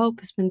means your hope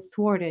has been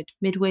thwarted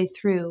midway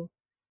through.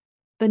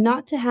 But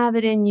not to have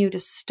it in you to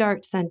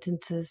start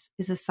sentences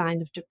is a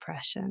sign of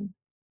depression.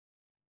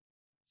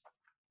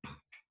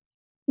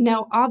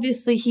 Now,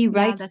 obviously, he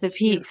writes the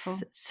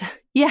piece.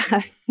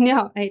 Yeah,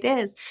 no, it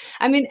is.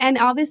 I mean, and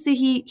obviously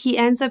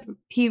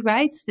he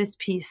writes this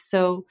piece.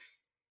 So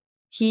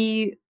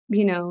he,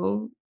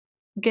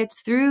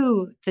 gets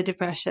through the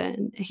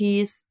depression.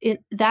 He's in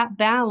that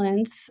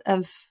balance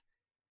of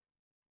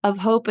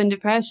hope and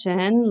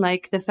depression,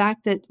 like the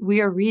fact that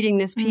we are reading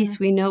this piece,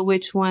 we know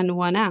which one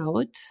won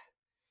out.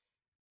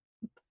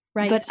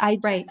 Right. But I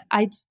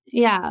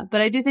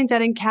do think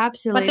that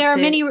encapsulates. But there are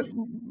many,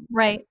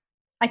 right.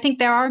 I think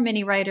there are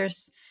many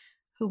writers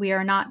who we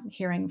are not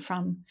hearing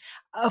from.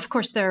 Of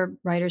course, there are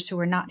writers who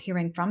we're not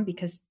hearing from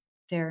because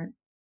they're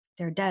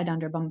dead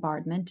under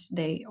bombardment.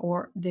 They've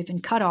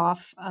been cut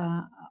off,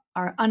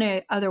 are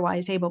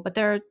otherwise able. But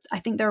I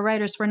think there are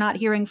writers we're not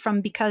hearing from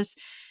because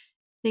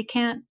they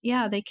can't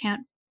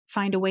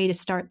find a way to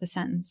start the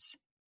sentence.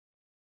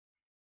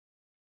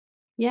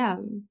 Yeah,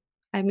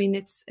 I mean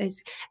it's.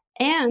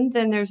 And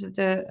then there's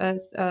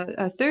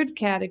a third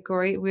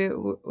category where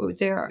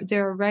there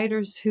are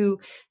writers who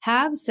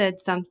have said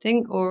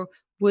something or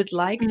would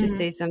like to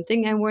say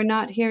something, and we're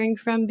not hearing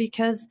from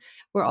because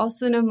we're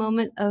also in a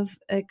moment of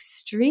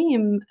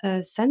extreme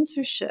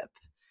censorship.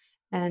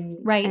 And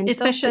right, and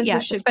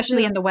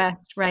especially in the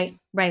West, right,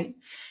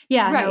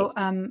 yeah,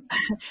 right.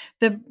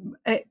 No,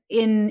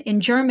 in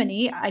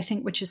Germany, I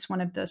think, which is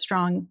one of the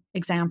strong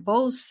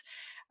examples,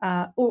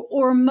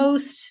 or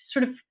most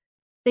sort of.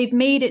 They've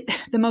made it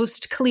the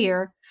most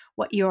clear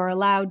what you're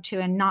allowed to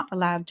and not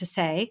allowed to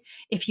say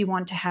if you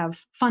want to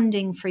have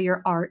funding for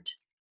your art.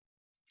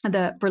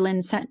 The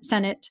Berlin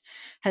Senate,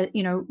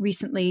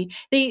 recently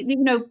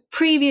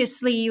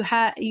previously you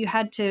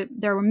had to.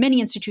 There were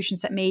many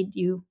institutions that made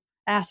you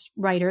ask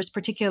writers,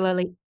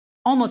 particularly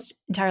almost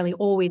entirely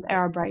always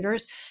Arab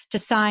writers, to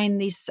sign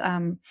these.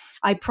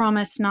 I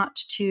promise not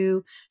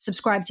to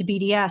subscribe to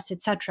BDS,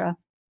 etc.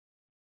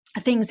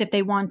 Things if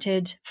they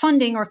wanted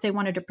funding or if they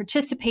wanted to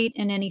participate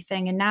in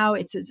anything. And now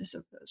it's a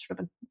sort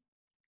of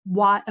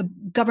a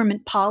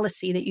government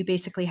policy that you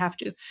basically have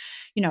to,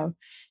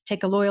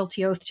 take a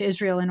loyalty oath to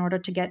Israel in order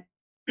to get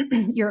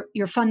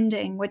your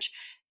funding, which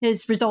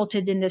has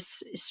resulted in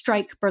this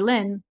strike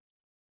Berlin.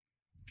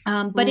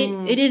 But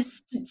it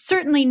is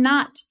certainly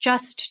not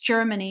just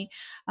Germany.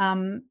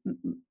 I've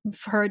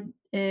heard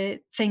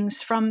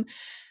things from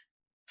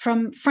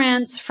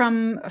France,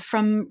 from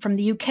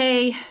the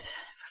UK.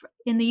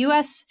 In the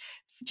US,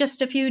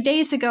 just a few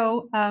days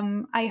ago,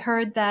 I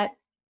heard that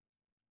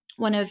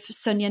one of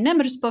Sonia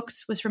Nemr's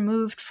books was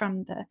removed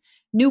from the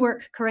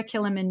Newark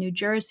curriculum in New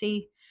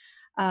Jersey.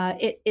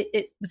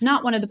 It was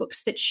not one of the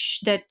books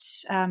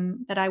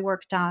that I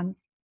worked on.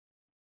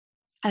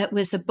 It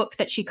was a book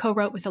that she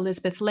co-wrote with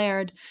Elizabeth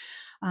Laird,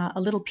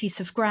 A Little Piece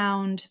of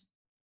Ground.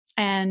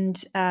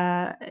 And,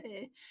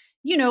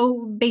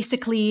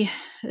 basically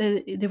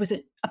there was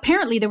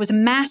a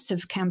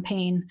massive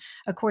campaign,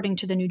 according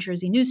to the New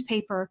Jersey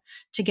newspaper,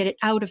 to get it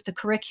out of the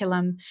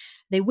curriculum.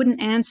 They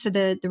wouldn't answer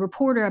the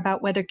reporter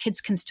about whether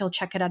kids can still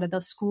check it out of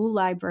the school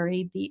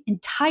library. The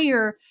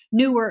entire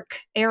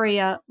Newark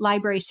area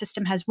library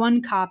system has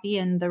one copy,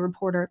 and the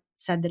reporter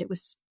said that it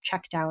was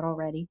checked out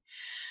already.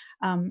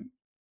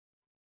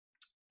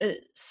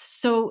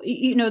 So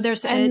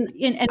there's and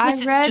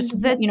this is just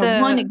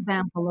one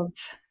example of.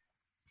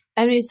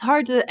 And it's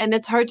hard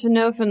to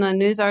know from the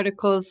news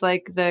articles,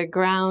 like the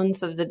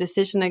grounds of the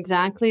decision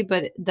exactly,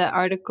 but the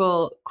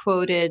article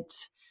quoted,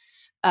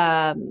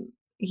 someone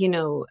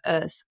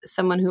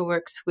who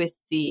works with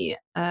the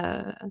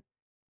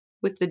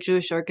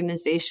Jewish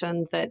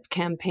organization that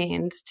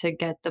campaigned to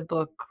get the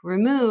book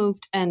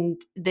removed. And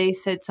they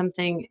said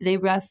something, they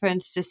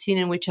referenced a scene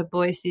in which a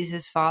boy sees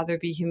his father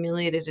be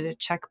humiliated at a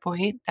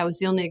checkpoint. That was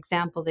the only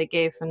example they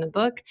gave from the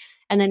book.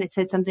 And then it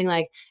said something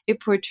like, it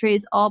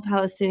portrays all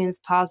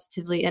Palestinians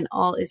positively and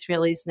all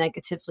Israelis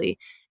negatively.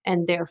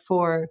 And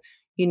therefore,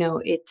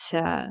 it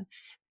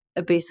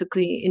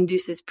basically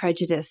induces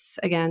prejudice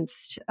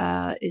against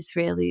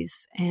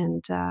Israelis.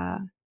 And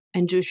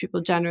Jewish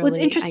people generally. Well,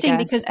 it's interesting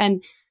because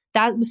and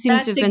that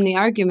seems to have been the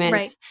argument.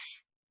 Right.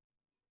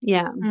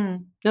 Yeah.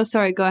 No,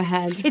 sorry, go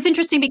ahead. It's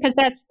interesting because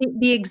that's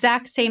the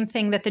exact same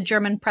thing that the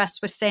German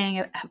press was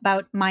saying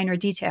about Minor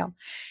Detail.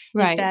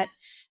 Right. Is that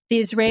the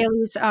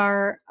Israelis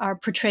are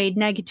portrayed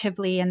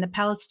negatively and the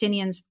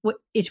Palestinians,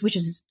 which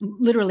is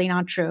literally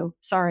not true.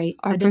 Sorry.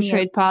 Are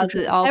portrayed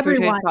positively.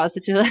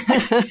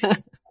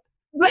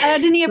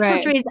 Adenia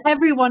portrays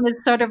everyone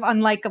as sort of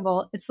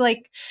unlikable. It's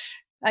like,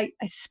 I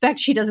suspect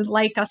she doesn't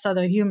like us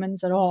other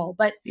humans at all.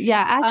 But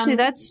yeah, actually,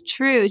 that's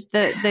true.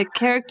 The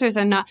characters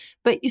are not.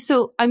 But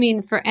so, I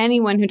mean, for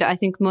anyone who, I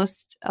think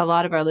a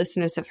lot of our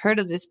listeners have heard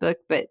of this book,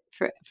 but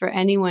for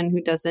anyone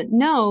who doesn't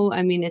know,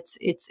 I mean,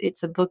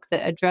 it's a book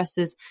that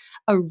addresses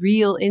a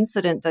real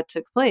incident that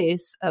took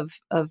place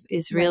of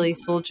Israeli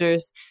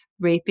soldiers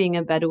raping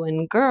a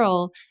Bedouin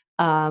girl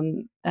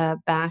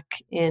back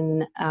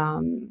in I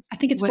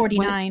think it's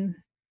 49.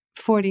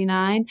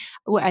 49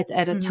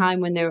 at a time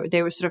when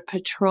they were sort of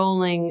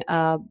patrolling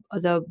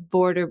the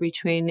border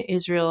between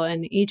Israel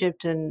and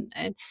Egypt and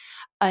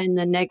in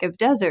the Negev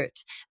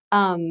desert,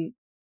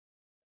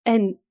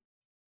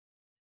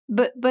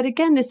 but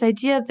again, this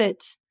idea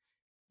that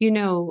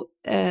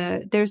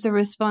there's a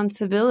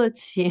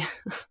responsibility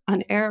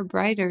on Arab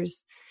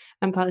writers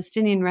and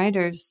Palestinian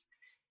writers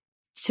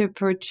to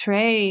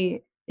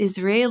portray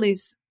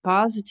Israelis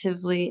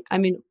positively. I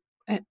mean,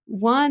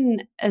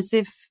 one, as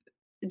if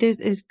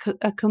there's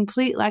a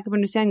complete lack of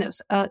understanding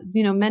that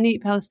many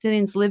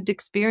Palestinians' lived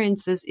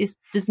experiences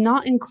does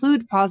not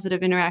include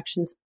positive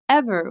interactions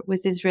ever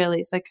with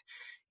Israelis. Like,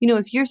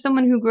 if you're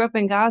someone who grew up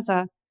in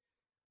Gaza,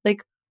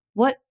 like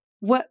what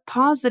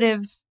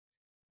positive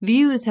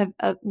views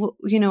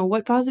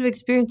what positive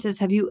experiences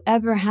have you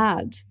ever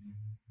had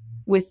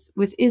with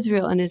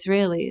Israel and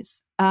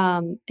Israelis?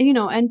 And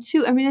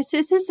two, I mean, it's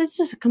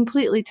just a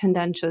completely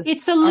tendentious.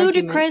 It's a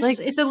ludicrous.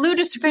 It's a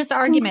ludicrous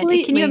argument.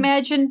 Completely. Can you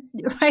imagine,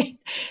 right?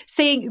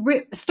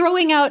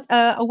 Throwing out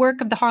a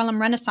work of the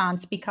Harlem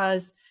Renaissance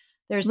because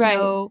there's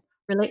no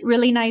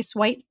really nice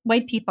white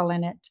people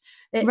in it.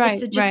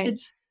 It's just a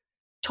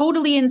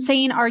totally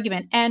insane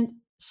argument. And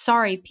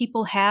sorry,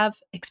 people have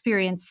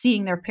experienced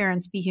seeing their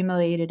parents be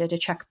humiliated at a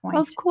checkpoint.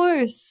 Of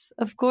course.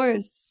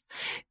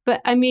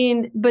 But I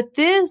mean,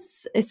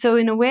 this, so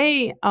in a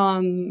way,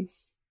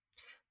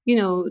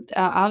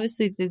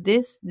 obviously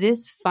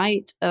this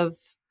fight of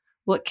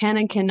what can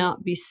and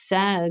cannot be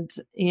said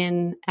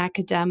in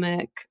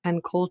academic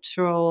and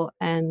cultural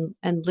and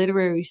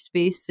literary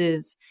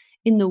spaces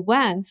in the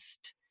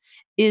West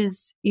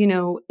is,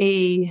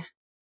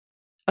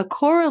 a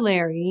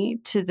corollary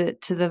to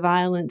the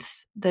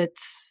violence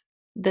that's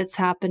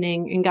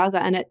happening in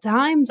Gaza, and at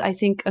times I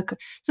think a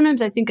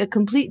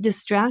complete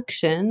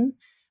distraction,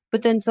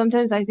 but then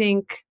sometimes I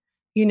think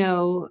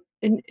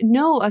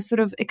a sort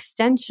of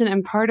extension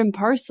and part and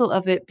parcel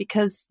of it,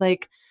 because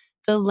like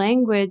the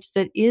language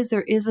that is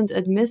or isn't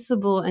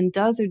admissible and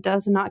does or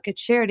does not get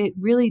shared, it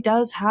really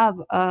does have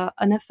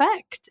an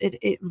effect.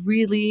 It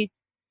really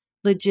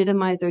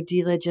legitimizes or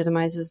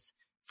delegitimizes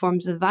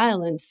forms of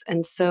violence,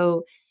 and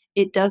so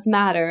it does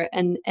matter.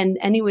 And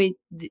anyway,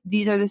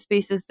 these are the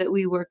spaces that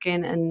we work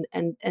in,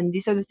 and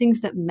these are the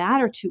things that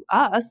matter to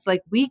us.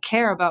 Like, we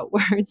care about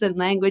words and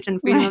language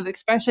and freedom of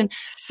expression.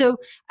 So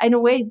in a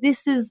way,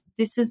 this is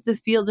the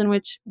field in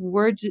which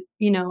words,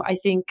 I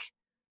think,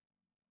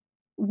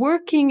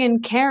 working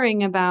and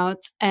caring about,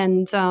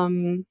 and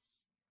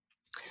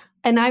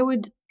I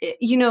would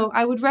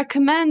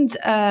recommend,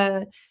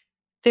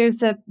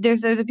 there's a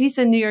piece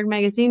in New York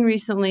Magazine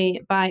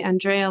recently by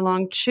Andrea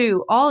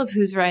Long-Chu, all of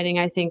whose writing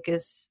I think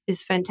is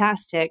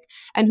fantastic,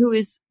 and who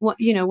is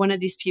one of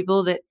these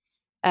people that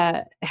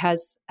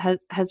has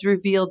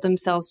revealed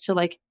themselves to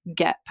like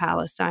get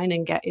Palestine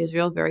and get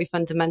Israel very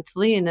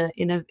fundamentally in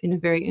a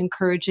very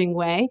encouraging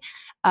way.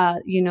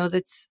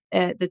 That's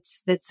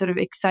sort of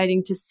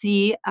exciting to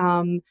see.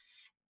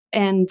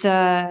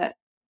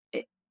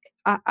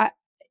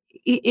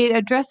 It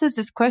addresses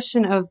this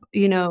question of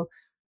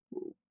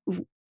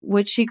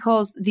what she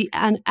calls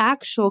an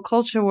actual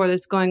culture war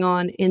that's going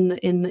on in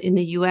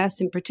the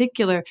U.S. in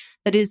particular,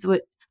 that is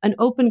an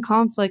open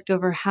conflict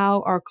over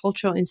how our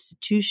cultural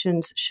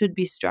institutions should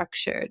be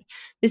structured.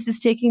 This is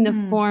taking the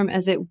form,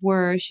 as it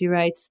were, she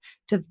writes,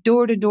 of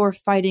door-to-door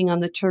fighting on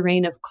the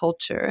terrain of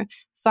culture,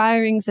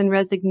 firings and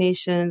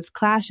resignations,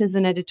 clashes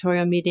in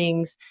editorial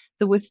meetings,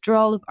 the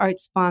withdrawal of art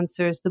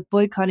sponsors, the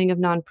boycotting of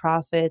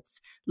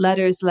nonprofits,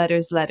 letters.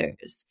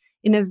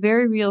 In a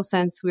very real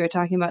sense, we are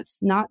talking about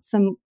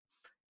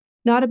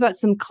not about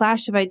some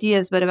clash of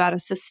ideas, but about a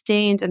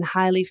sustained and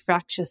highly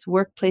fractious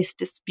workplace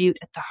dispute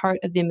at the heart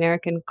of the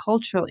American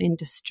cultural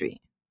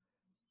industry.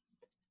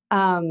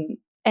 And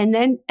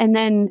then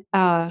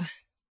I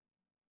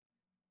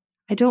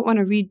don't want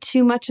to read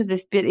too much of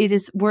this, but it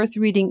is worth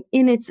reading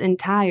in its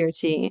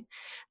entirety.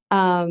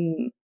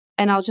 And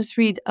I'll just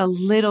read a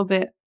little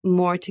bit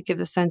more to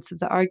give a sense of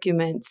the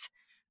arguments.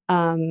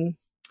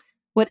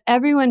 What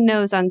everyone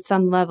knows on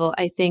some level,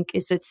 I think,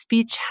 is that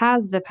speech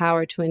has the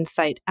power to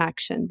incite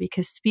action,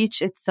 because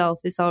speech itself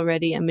is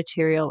already a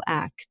material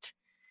act.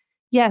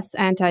 Yes,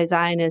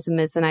 anti-Zionism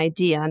is an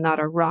idea, not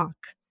a rock.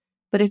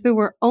 But if it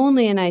were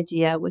only an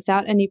idea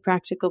without any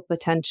practical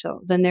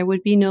potential, then there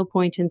would be no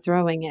point in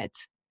throwing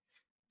it.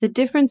 The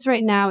difference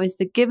right now is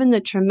that given the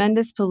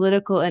tremendous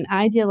political and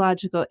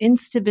ideological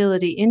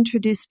instability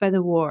introduced by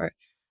the war,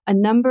 a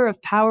number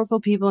of powerful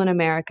people in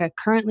America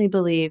currently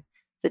believe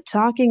that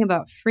talking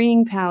about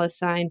freeing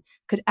Palestine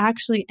could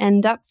actually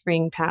end up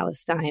freeing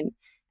Palestine,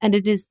 and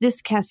it is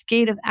this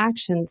cascade of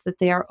actions that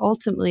they are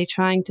ultimately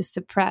trying to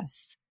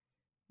suppress.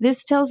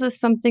 This tells us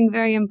something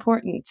very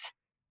important.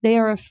 They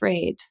are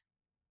afraid.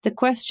 The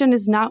question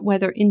is not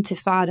whether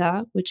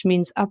intifada, which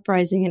means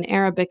uprising in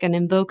Arabic and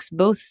invokes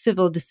both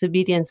civil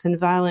disobedience and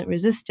violent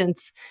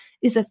resistance,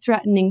 is a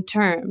threatening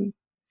term.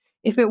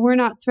 If it were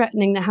not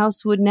threatening, the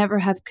House would never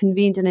have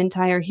convened an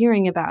entire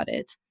hearing about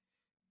it.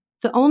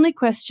 The only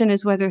question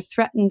is whether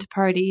threatened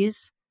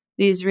parties,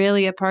 the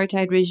Israeli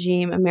apartheid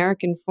regime,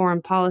 American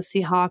foreign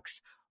policy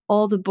hawks,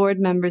 all the board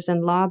members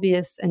and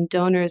lobbyists and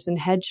donors and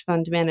hedge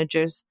fund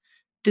managers,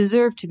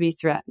 deserve to be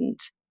threatened.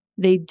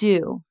 They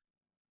do.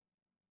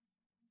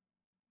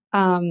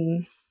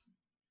 And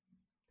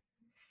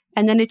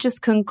then it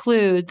just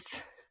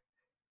concludes,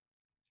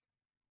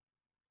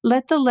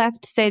 let the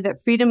left say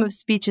that freedom of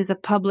speech is a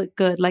public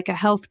good, like a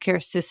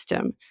healthcare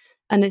system,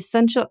 an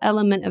essential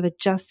element of a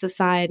just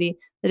society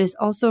that is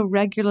also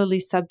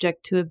regularly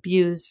subject to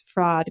abuse,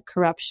 fraud,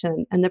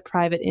 corruption, and the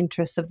private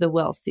interests of the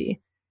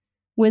wealthy.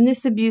 When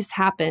this abuse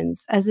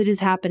happens, as it is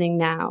happening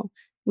now,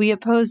 we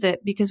oppose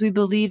it because we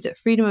believe that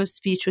freedom of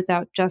speech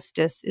without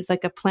justice is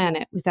like a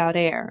planet without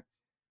air.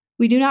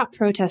 We do not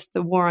protest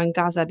the war on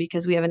Gaza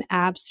because we have an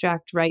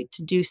abstract right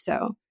to do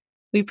so.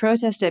 We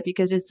protest it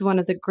because it's one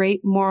of the great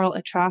moral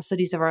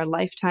atrocities of our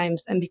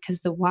lifetimes and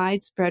because the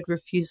widespread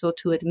refusal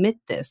to admit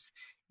this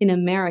in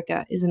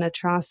America is an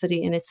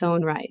atrocity in its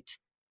own right.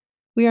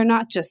 We are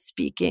not just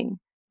speaking.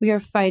 We are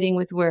fighting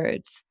with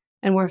words,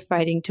 and we're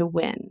fighting to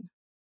win.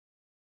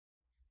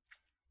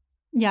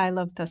 Yeah, I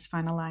love those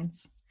final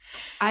lines.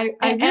 I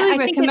really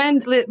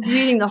recommend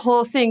reading the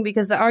whole thing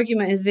because the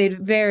argument is made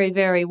very,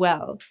 very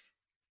well.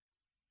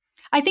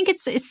 I think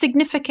it's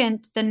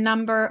significant the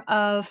number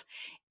of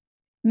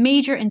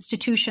major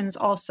institutions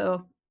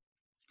also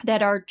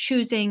that are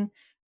choosing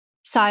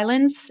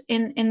silence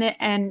in the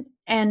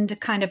and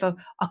kind of a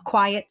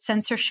quiet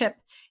censorship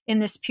in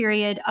this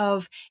period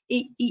of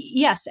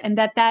yes, and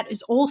that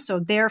is also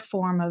their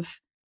form of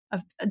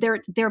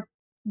their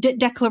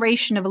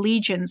declaration of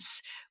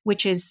allegiance,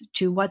 which is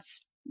to what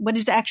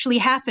is actually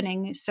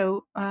happening.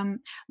 So,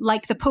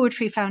 like the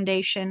Poetry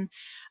Foundation,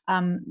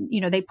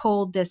 they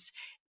pulled this.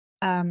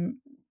 In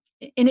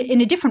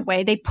a different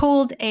way, they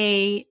pulled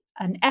an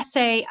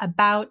essay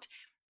about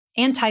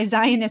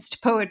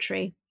anti-Zionist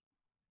poetry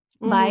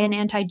by an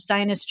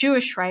anti-Zionist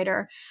Jewish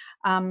writer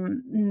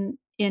in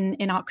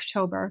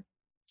October.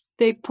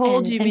 They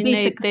pulled, you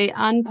mean they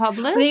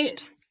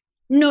unpublished?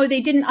 No,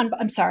 they didn't.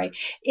 I'm sorry.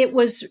 It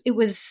was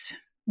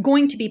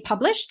going to be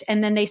published,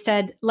 and then they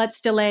said,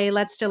 let's delay,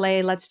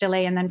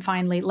 and then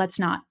finally, let's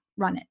not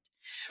run it.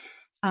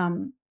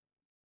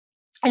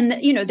 And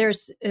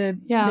there's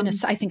been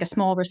I think a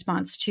small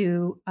response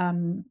to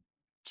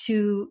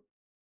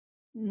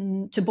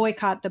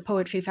boycott the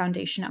Poetry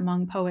Foundation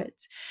among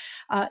poets.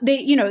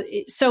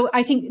 So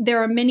I think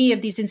there are many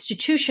of these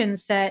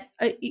institutions that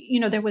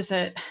there was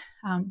an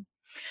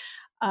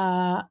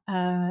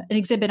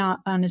exhibit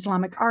on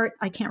Islamic art.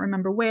 I can't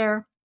remember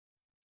where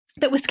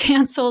that was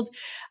canceled.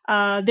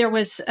 There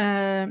was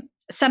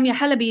Samia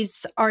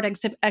Halabi's art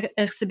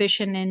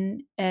exhibition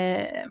in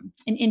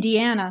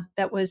Indiana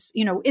that was,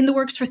 in the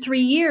works for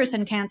 3 years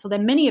and canceled.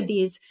 And many of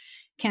these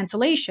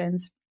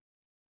cancellations,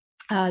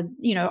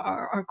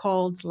 are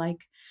called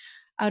like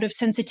out of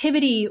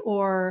sensitivity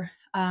or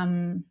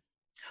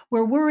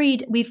we're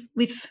worried.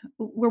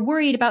 We're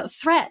worried about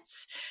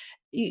threats,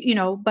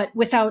 but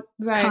without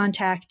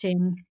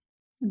contacting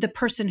the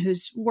person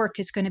whose work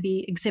is going to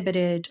be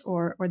exhibited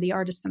or the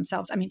artists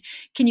themselves. I mean,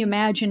 can you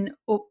imagine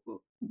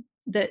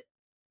that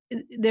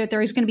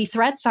there is going to be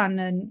threats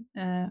on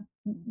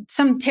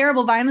some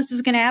terrible violence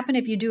is going to happen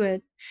if you do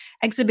an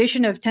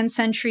exhibition of 10th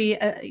century,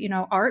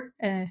 art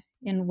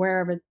in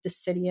wherever this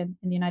city in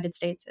the United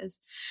States is.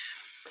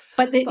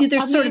 But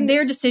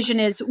their decision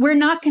is we're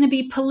not going to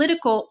be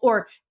political,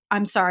 or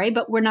I'm sorry,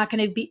 but we're not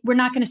going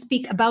to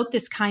speak about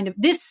this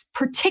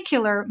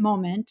particular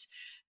moment,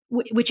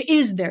 which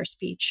is their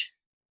speech.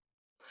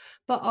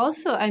 But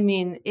also, I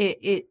mean,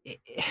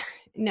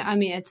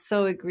 it's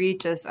so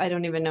egregious. I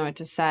don't even know what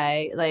to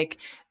say. Like,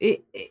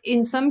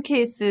 in some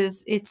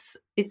cases, it's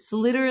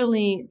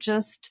literally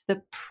just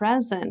the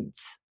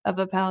presence of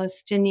a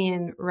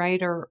Palestinian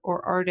writer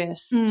or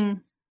artist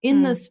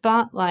in the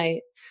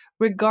spotlight,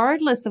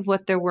 regardless of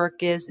what their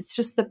work is. It's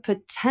just the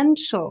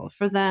potential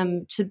for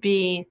them to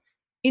be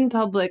in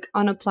public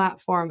on a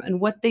platform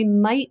and what they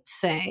might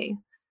say.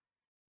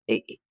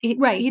 In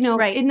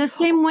the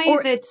same way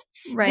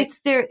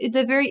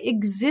the very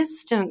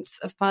existence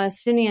of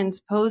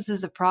Palestinians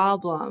poses a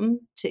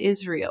problem to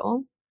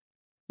Israel.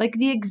 Like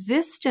the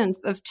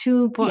existence of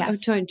 2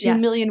 Yes.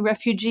 million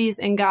refugees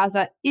in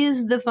Gaza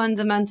is the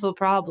fundamental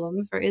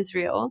problem for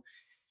Israel.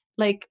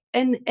 Like,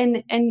 and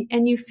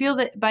you feel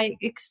that by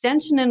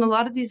extension in a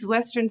lot of these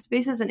Western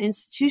spaces and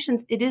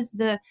institutions, it is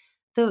the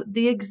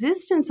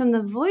existence and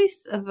the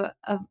voice of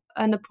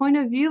and a point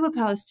of view of a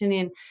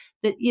Palestinian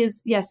that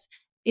is, yes,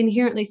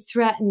 inherently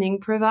threatening,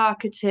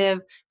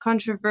 provocative,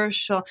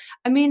 controversial.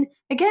 I mean,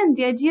 again,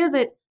 the idea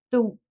that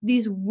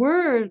these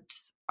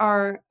words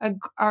are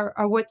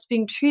what's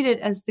being treated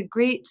as the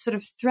great sort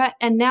of threat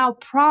and now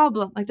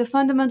problem, like the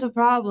fundamental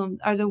problem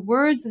are the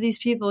words of these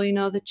people. You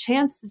know, the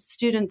chants that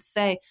students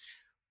say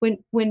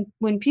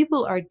when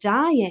people are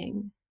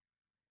dying,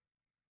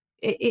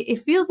 it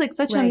feels like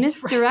such a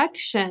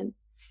misdirection.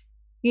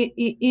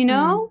 You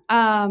know,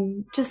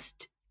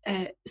 just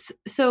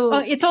so.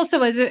 Well, it's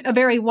also a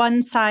very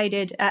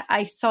one-sided.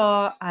 I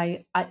saw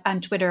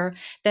on Twitter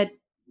that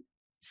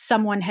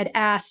someone had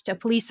asked a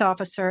police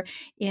officer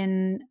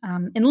in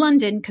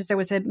London, because there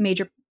was a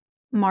major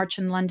march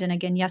in London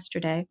again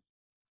yesterday.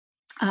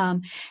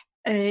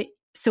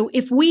 So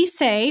if we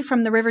say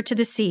from the river to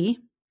the sea,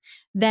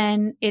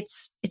 then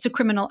it's a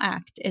criminal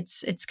act.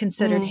 It's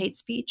considered hate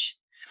speech.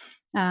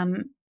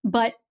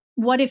 But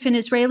what if an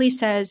Israeli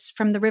says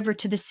from the river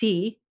to the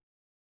sea,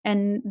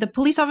 and the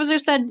police officer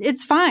said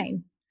it's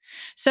fine?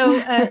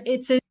 So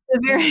it's a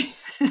very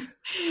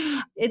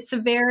it's a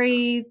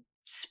very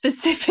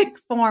specific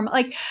form.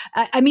 Like,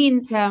 I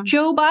mean,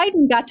 Joe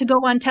Biden got to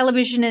go on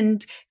television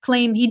and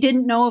claim he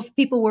didn't know if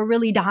people were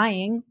really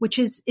dying, which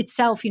is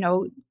itself, you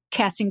know,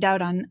 casting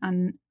doubt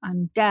on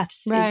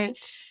deaths. Right.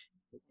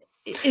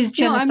 Is genocidal.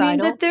 No, I mean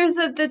that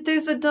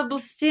there's a double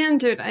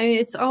standard. I mean,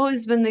 it's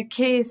always been the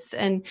case,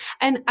 and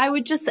I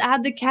would just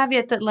add the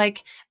caveat that,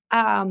 like,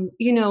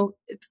 you know,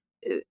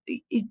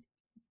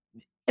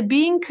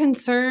 being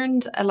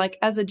concerned, like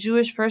as a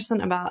Jewish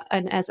person about,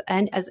 and as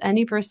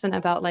any person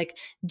about, like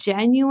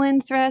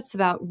genuine threats,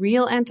 about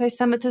real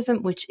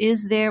anti-Semitism, which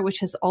is there, which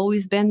has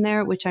always been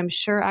there, which I'm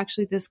sure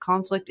actually this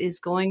conflict is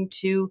going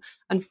to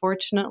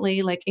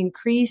unfortunately like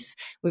increase.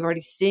 We've already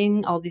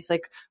seen all these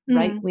like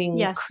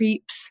right-wing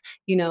creeps,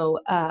 you know,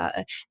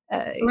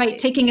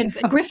 taking it,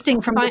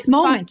 grifting from this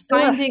moment,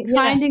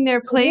 finding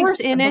their place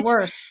in it.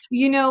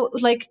 You know,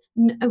 like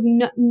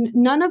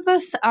none of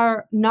us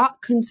are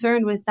not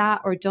concerned with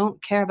that or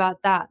don't care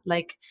about that.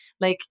 Like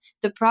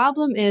the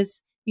problem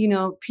is, you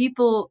know,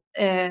 people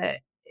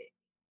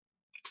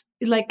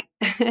like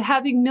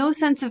having no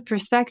sense of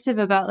perspective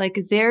about like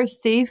their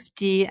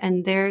safety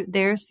and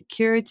their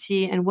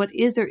security and what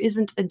is or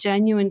isn't a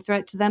genuine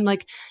threat to them,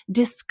 like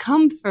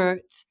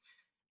discomfort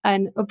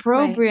and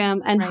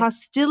opprobrium and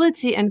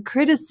hostility and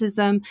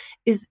criticism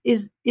is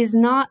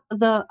not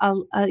the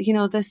you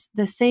know,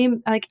 the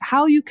same, like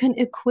how you can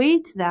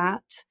equate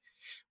that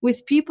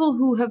with people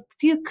who have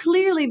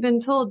clearly been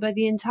told by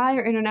the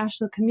entire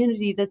international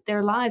community that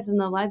their lives and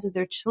the lives of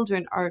their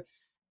children are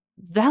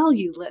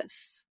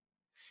valueless.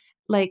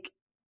 Like,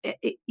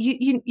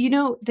 you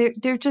know,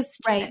 they're just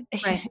right.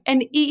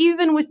 And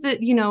even with the,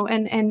 you know,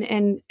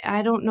 and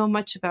I don't know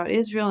much about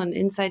Israel and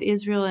inside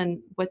Israel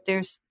and what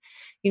there's,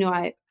 you know,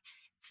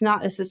 it's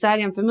not a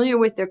society I'm familiar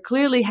with. There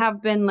clearly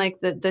have been like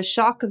the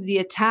shock of the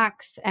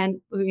attacks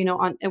and, you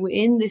know,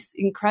 in this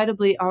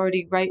incredibly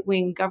already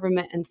right-wing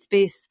government and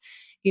space,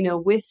 you know,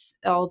 with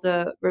all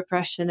the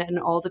repression and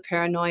all the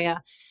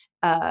paranoia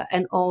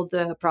and all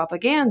the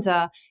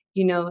propaganda,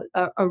 you know,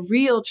 a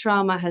real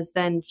trauma has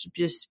then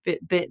just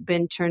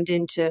been turned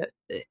into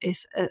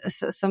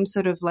some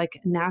sort of like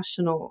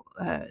national,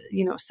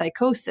 you know,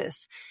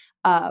 psychosis.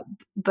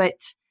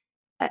 But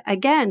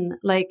again,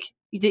 like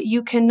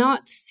you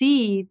cannot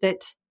see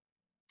that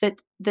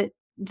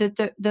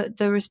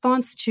the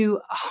response to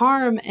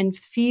harm and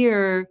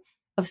fear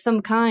of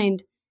some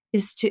kind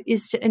is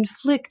to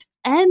inflict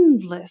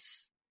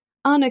endless,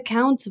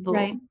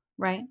 unaccountable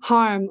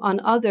harm on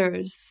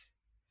others.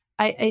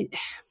 I'm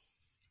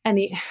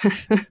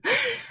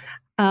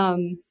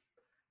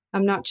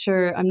not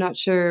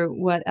sure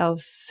what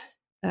else.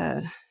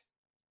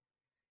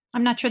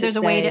 I'm not sure there's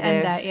a way to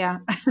end that. Yeah.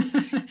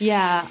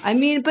 Yeah. I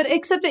mean, but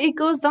except that it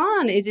goes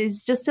on. It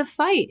is just a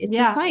fight. It's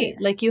a fight.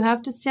 Like you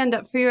have to stand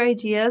up for your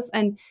ideas.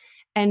 And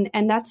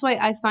that's why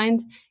I find,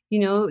 you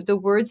know, the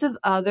words of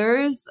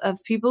others,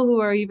 of people who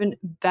are even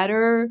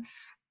better,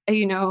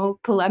 you know,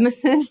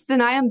 polemicists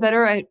than I am,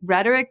 better at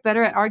rhetoric,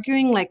 better at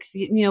arguing, like,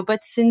 you know,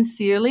 but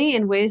sincerely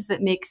in ways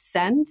that make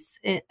sense,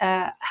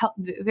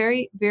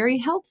 very, very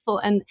helpful,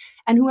 and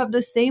who have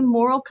the same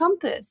moral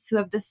compass, who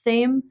have the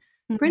same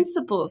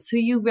principles, who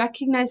you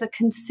recognize a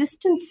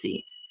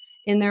consistency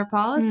in their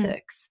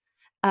politics.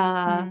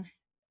 That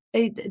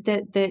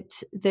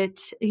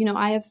you know,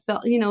 I have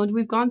felt, you know,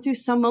 we've gone through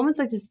some moments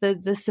like this.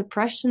 The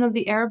suppression of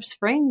the Arab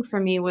Spring for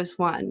me was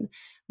one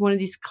of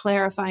these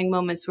clarifying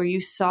moments where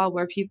you saw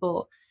where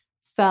people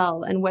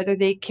fell and whether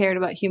they cared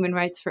about human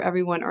rights for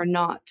everyone or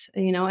not,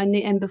 you know,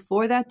 and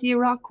before that, the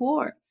Iraq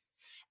War.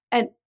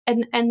 And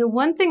the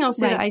one thing I'll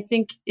say that I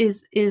think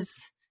is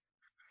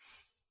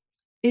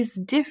is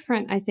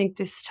different, I think,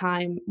 this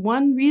time.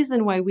 One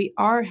reason why we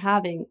are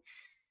having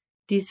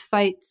these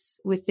fights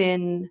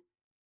within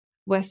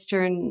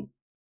Western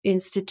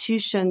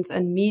institutions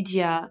and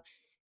media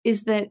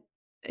is that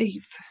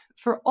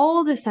for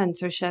all the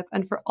censorship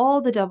and for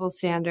all the double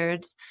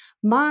standards,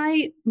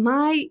 my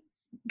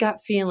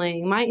gut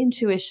feeling, my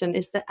intuition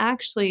is that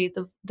actually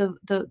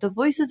the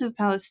voices of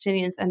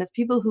Palestinians and of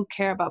people who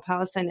care about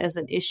Palestine as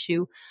an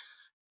issue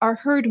are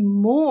heard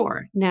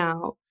more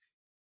now.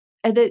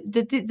 That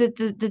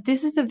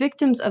this is the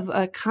victims of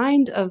a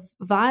kind of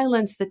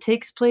violence that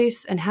takes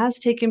place and has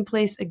taken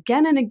place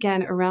again and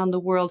again around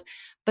the world,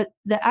 but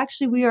that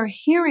actually we are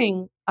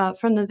hearing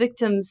from the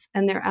victims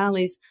and their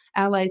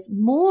allies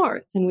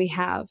more than we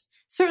have,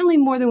 certainly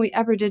more than we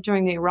ever did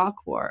during the Iraq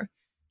War.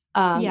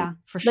 Yeah,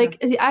 for sure.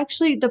 Like,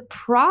 actually, the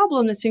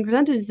problem that's being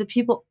presented is that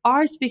people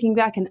are speaking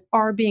back and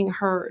are being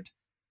heard.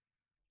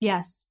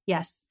 Yes.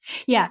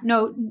 Yeah,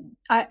 no,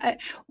 I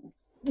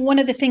one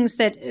of the things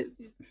that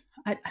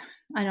I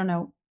don't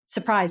know,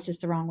 surprised is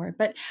the wrong word,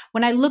 but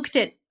when I looked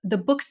at the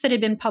books that had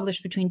been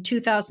published between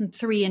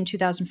 2003 and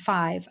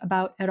 2005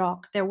 about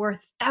Iraq, there were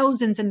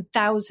thousands and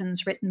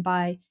thousands written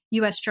by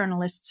U.S.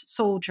 journalists,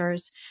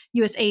 soldiers,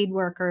 U.S. aid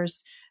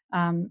workers,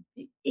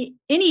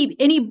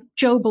 any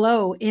Joe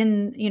Blow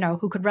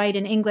who could write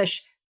in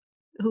English,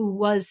 who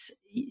was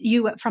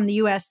from the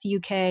U.S., the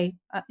U.K.,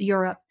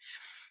 Europe,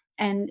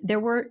 and there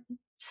were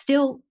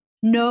still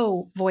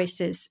no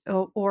voices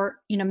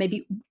or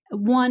maybe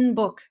one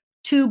book,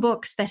 2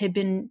 books that had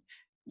been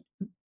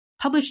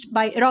published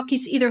by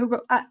Iraqis, either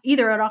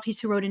Iraqis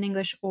who wrote in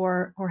English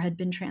or had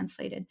been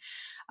translated.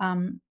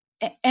 And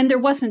there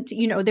wasn't,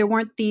 there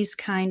weren't these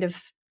kind of,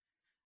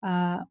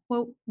 there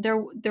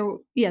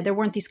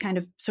weren't these kind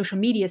of social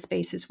media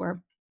spaces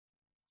where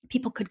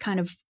people could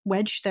kind of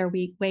wedge their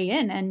way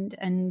in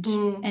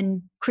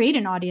and create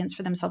an audience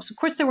for themselves. Of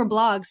course, there were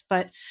blogs,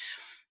 but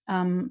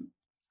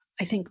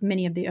I think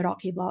many of the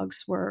Iraqi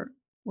blogs were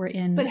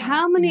in. But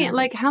how many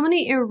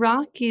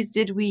Iraqis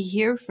did we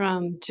hear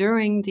from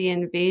during the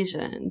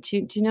invasion?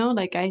 Do you know?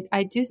 Like,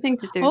 I do think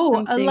that there's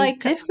something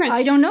different.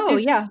 I don't know.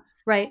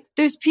 Right.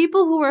 There's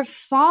people who are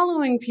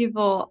following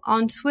people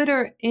on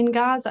Twitter in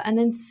Gaza and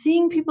then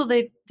seeing people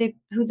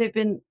who they've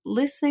been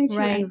listening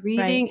to and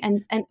reading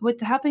and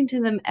what's happening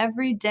to them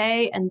every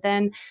day. And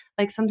then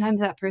like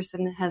sometimes that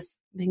person has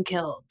been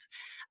killed.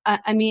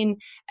 I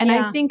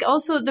think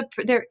also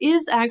there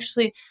is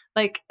actually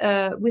like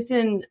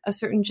within a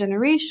certain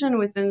generation,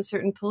 within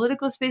certain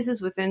political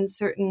spaces, within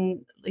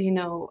certain,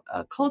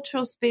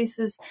 cultural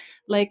spaces,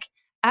 like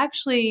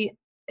actually,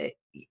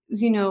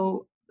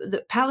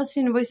 the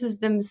Palestinian voices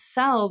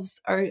themselves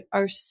are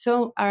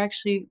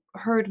actually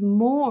heard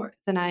more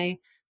than I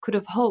could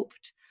have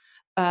hoped.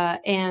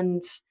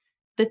 And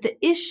that the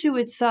issue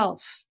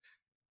itself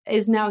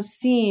is now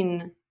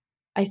seen,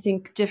 I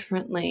think,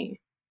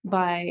 differently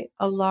by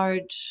a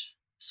large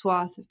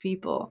swath of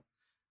people.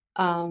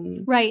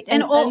 Right.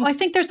 And I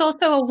think there's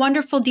also a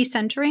wonderful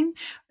decentering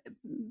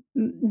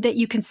that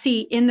you can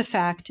see in the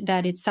fact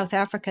that it's South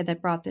Africa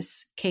that brought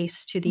this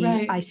case to the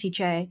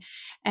ICJ.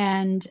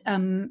 And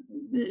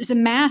there's a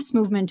mass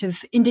movement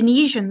of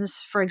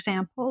Indonesians, for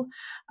example,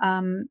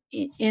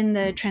 in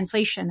the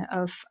translation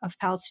of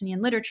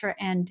Palestinian literature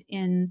and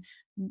in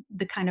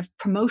the kind of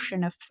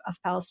promotion of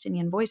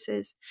Palestinian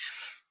voices.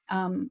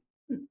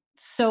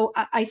 So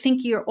I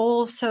think you're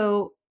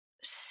also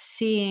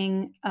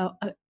seeing a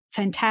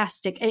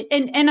fantastic,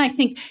 and I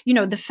think,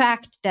 the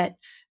fact that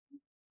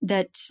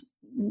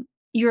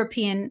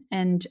European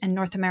and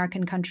North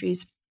American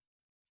countries,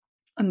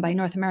 and by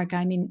North America,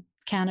 I mean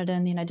Canada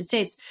and the United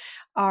States,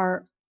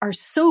 are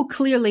so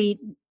clearly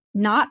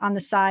not on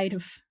the side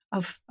of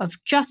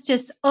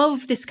justice,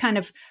 of this kind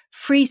of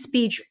free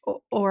speech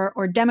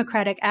or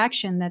democratic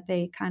action that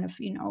they kind of,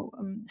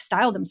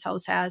 style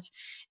themselves as.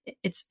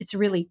 It's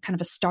really kind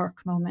of a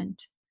stark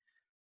moment.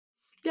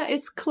 Yeah,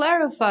 it's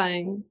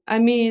clarifying. I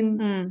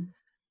mean,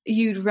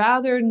 you'd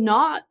rather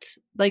not,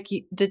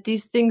 that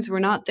these things were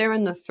not there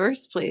in the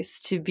first place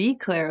to be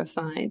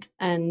clarified.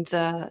 And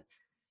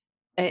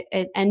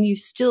you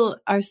still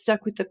are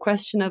stuck with the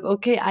question of,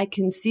 okay, I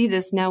can see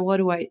this now.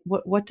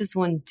 What does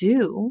one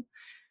do?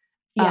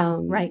 Yeah,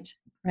 right.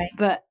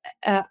 But,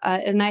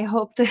 and I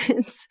hope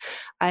that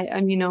I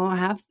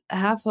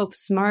have hope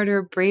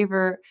smarter,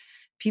 braver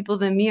people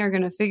than me are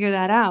going to figure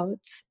that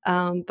out.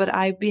 But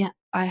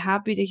I'm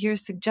happy to hear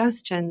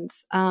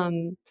suggestions.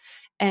 And,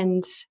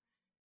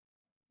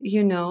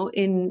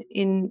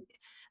 in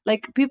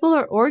like people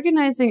are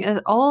organizing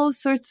all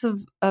sorts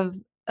of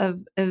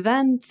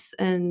events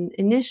and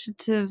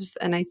initiatives,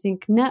 and I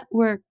think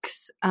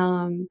networks.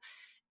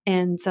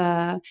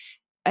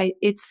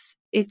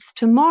 It's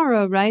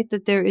tomorrow, right?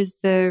 That there is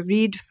the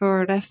Read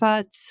for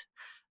Refat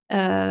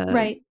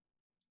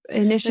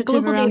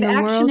initiative around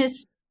the world.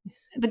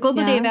 The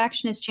Global Day of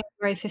Action is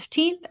January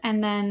 15th,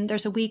 and then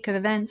there's a week of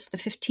events, the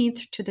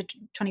 15th to the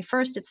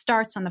 21st. It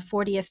starts on the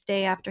 40th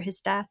day after his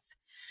death.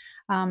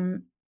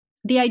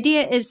 The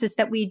idea is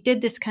that we did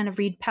this kind of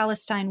Read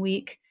Palestine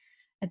week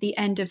at the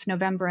end of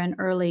November and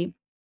early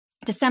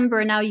December,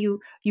 and now you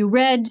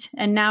read,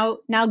 and now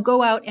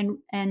go out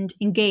and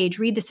engage.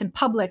 Read this in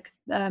public.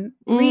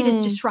 Read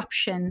as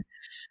disruption.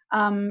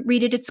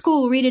 Read it at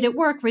school. Read it at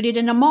work. Read it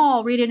in a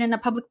mall. Read it in a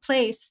public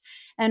place.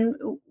 And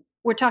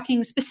we're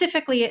talking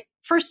specifically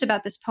first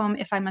about this poem,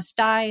 "If I Must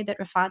Die," that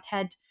Rafat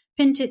had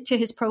pinned it to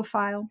his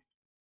profile.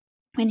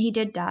 And he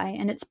did die.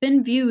 And it's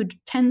been viewed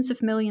tens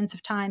of millions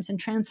of times and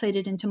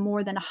translated into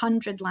more than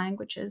 100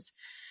 languages,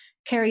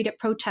 carried at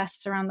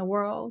protests around the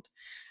world.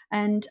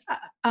 And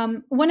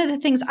one of the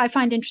things I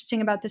find interesting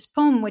about this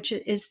poem, which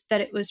is that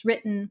it was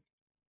written,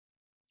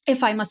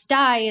 "If I Must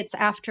Die," it's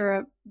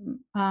after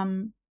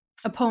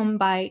a poem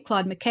by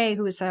Claude McKay,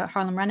 who is a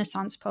Harlem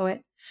Renaissance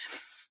poet,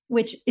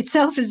 which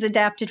itself is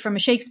adapted from a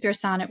Shakespeare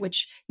sonnet,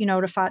 which,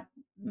 Rafat,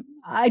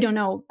 I don't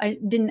know, I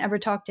didn't ever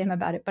talk to him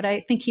about it, but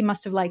I think he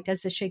must have liked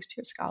as a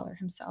Shakespeare scholar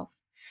himself.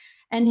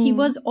 And he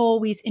was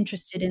always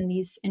interested in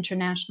these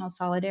international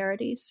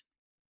solidarities.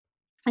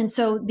 And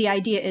so the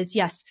idea is,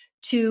 yes,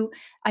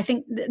 I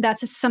think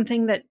that's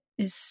something that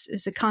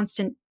is a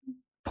constant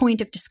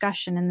point of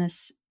discussion in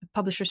this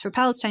Publishers for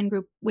Palestine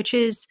group, which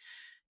is,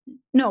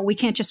 no, we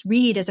can't just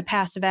read as a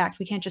passive act.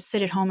 We can't just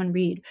sit at home and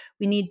read.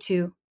 We need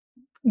to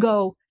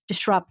go,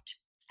 disrupt,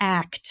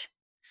 act.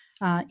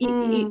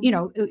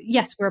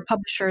 Yes, we're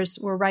publishers,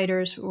 we're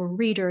writers, we're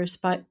readers,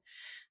 but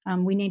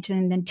we need to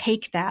then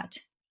take that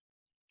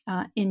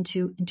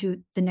into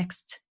the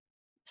next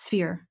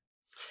sphere.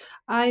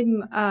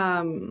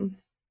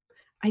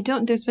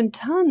 There's been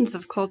tons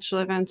of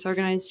cultural events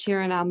organized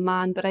here in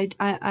Amman, but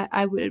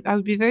I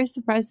would be very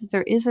surprised if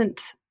there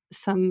isn't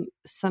some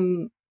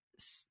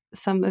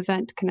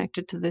event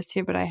connected to this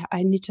here, but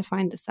I need to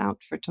find this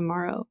out for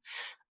tomorrow.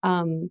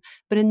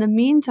 But in the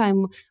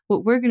meantime,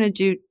 what we're going to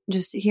do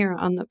just here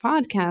on the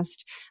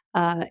podcast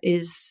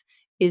is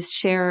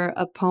share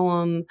a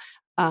poem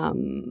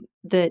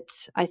that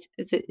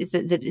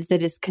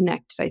is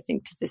connected, I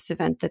think, to this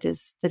event that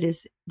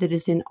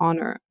is in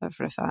honor of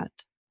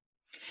Rafat.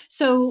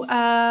 So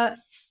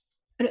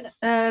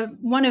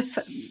one of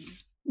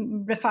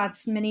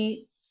Rafat's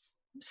many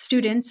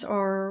students is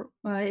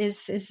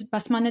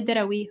Basman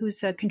Derawi,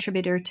 who's a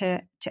contributor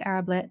to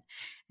Arablit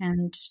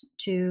and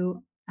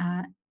to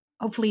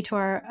hopefully to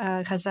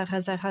our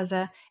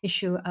Gaza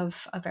issue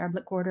of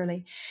Arablit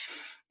Quarterly.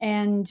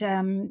 And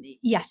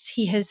yes,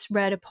 he has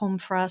read a poem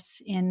for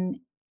us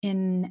in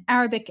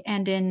Arabic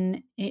and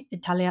in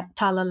Tala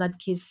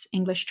Ladki's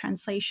English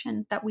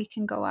translation that we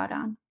can go out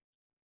on.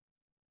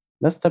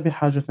 لست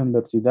بحاجة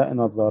لارتداء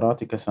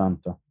نظاراتك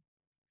سانتا.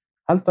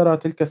 هل ترى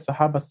تلك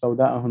السحابة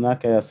السوداء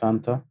هناك يا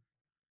سانتا؟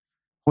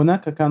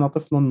 هناك كان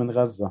طفل من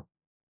غزة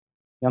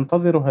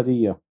ينتظر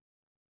هدية،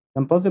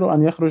 ينتظر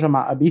أن يخرج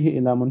مع أبيه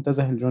إلى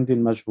منتزه الجندي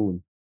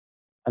المجهول،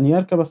 أن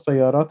يركب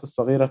السيارات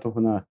الصغيرة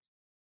هناك،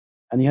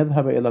 أن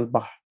يذهب إلى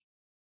البحر،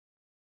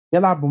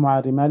 يلعب مع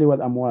الرمال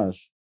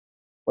والأمواج،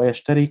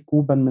 ويشتري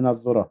كوبا من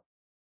الذرة،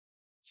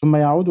 ثم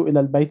يعود إلى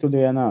البيت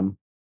لينام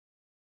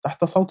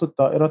تحت صوت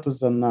الطائرة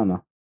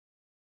الزنانة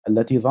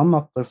التي ظن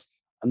الطفل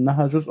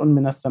أنها جزء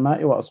من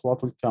السماء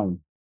وأصوات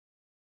الكون.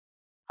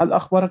 هل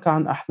أخبرك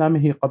عن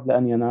أحلامه قبل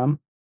أن ينام؟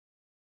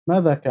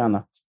 ماذا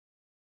كانت؟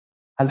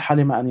 هل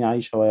حلم أن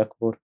يعيش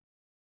ويكبر؟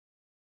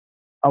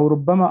 أو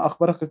ربما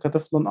أخبرك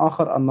كطفل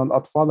آخر أن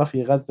الأطفال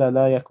في غزة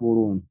لا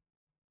يكبرون.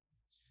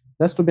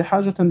 لست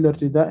بحاجة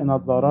لارتداء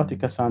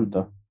نظاراتك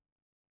سانتا.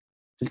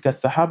 تلك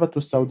السحابة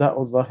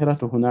السوداء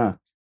الظاهرة هناك،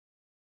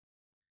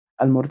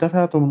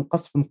 المرتفعة من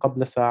قصف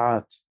قبل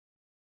ساعات،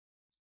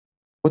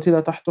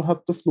 قتل تحتها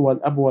الطفل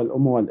والأب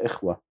والأم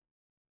والإخوة،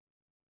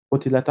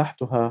 قتل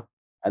تحتها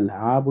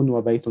ألعاب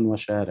وبيت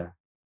وشارع،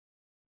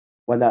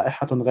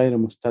 ولائحة غير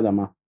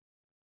مستلمة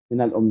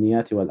من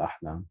الأمنيات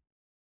والأحلام.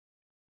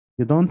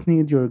 You don't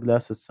need your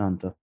glasses,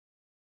 Santa.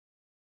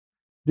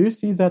 Do you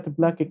see that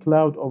black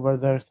cloud over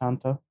there,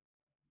 Santa?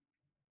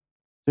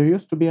 There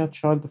used to be a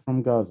child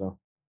from Gaza,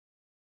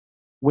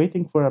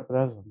 waiting for a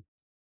present,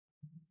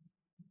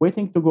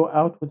 waiting to go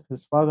out with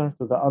his father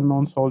to the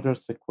unknown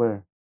soldiers'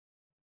 square,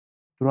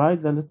 to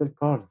ride the little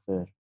cars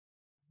there,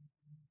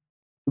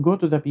 to go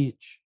to the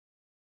beach,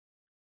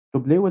 to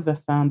play with the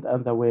sand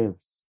and the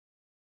waves,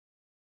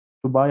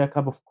 to buy a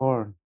cup of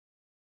corn,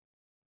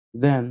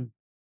 then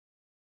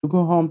to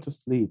go home to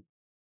sleep.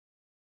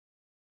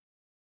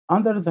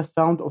 Under the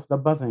sound of the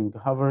buzzing,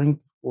 hovering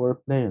over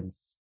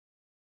planes,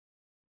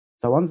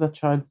 the ones the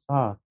child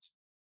thought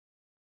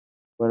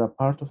were a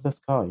part of the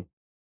sky,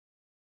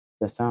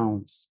 the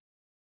sounds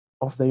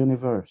of the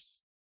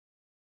universe.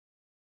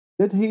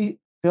 Did he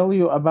tell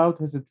you about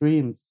his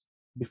dreams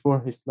before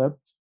he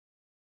slept?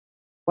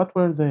 What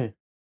were they?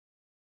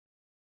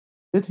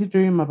 Did he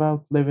dream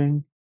about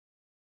living,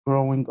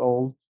 growing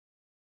old?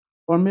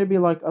 Or maybe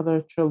like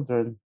other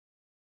children,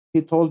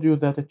 he told you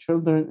that the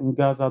children in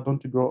Gaza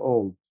don't grow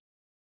old.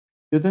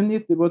 You don't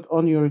need to put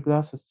on your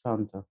glasses,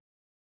 Santa.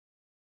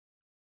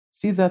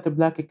 See that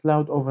black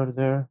cloud over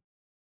there?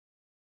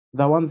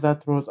 The one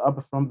that rose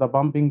up from the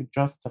bombing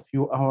just a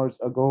few hours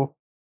ago?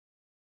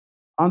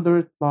 Under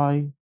it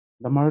lie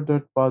the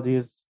murdered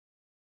bodies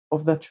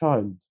of the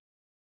child,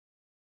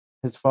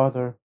 his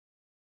father,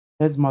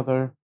 his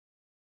mother,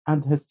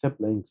 and his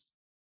siblings.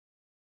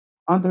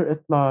 Under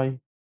it lie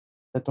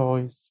the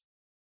toys,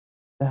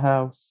 the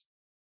house,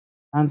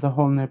 and the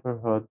whole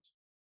neighborhood,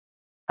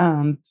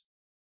 and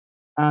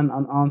an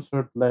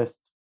unanswered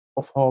list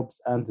of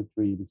hopes and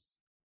dreams.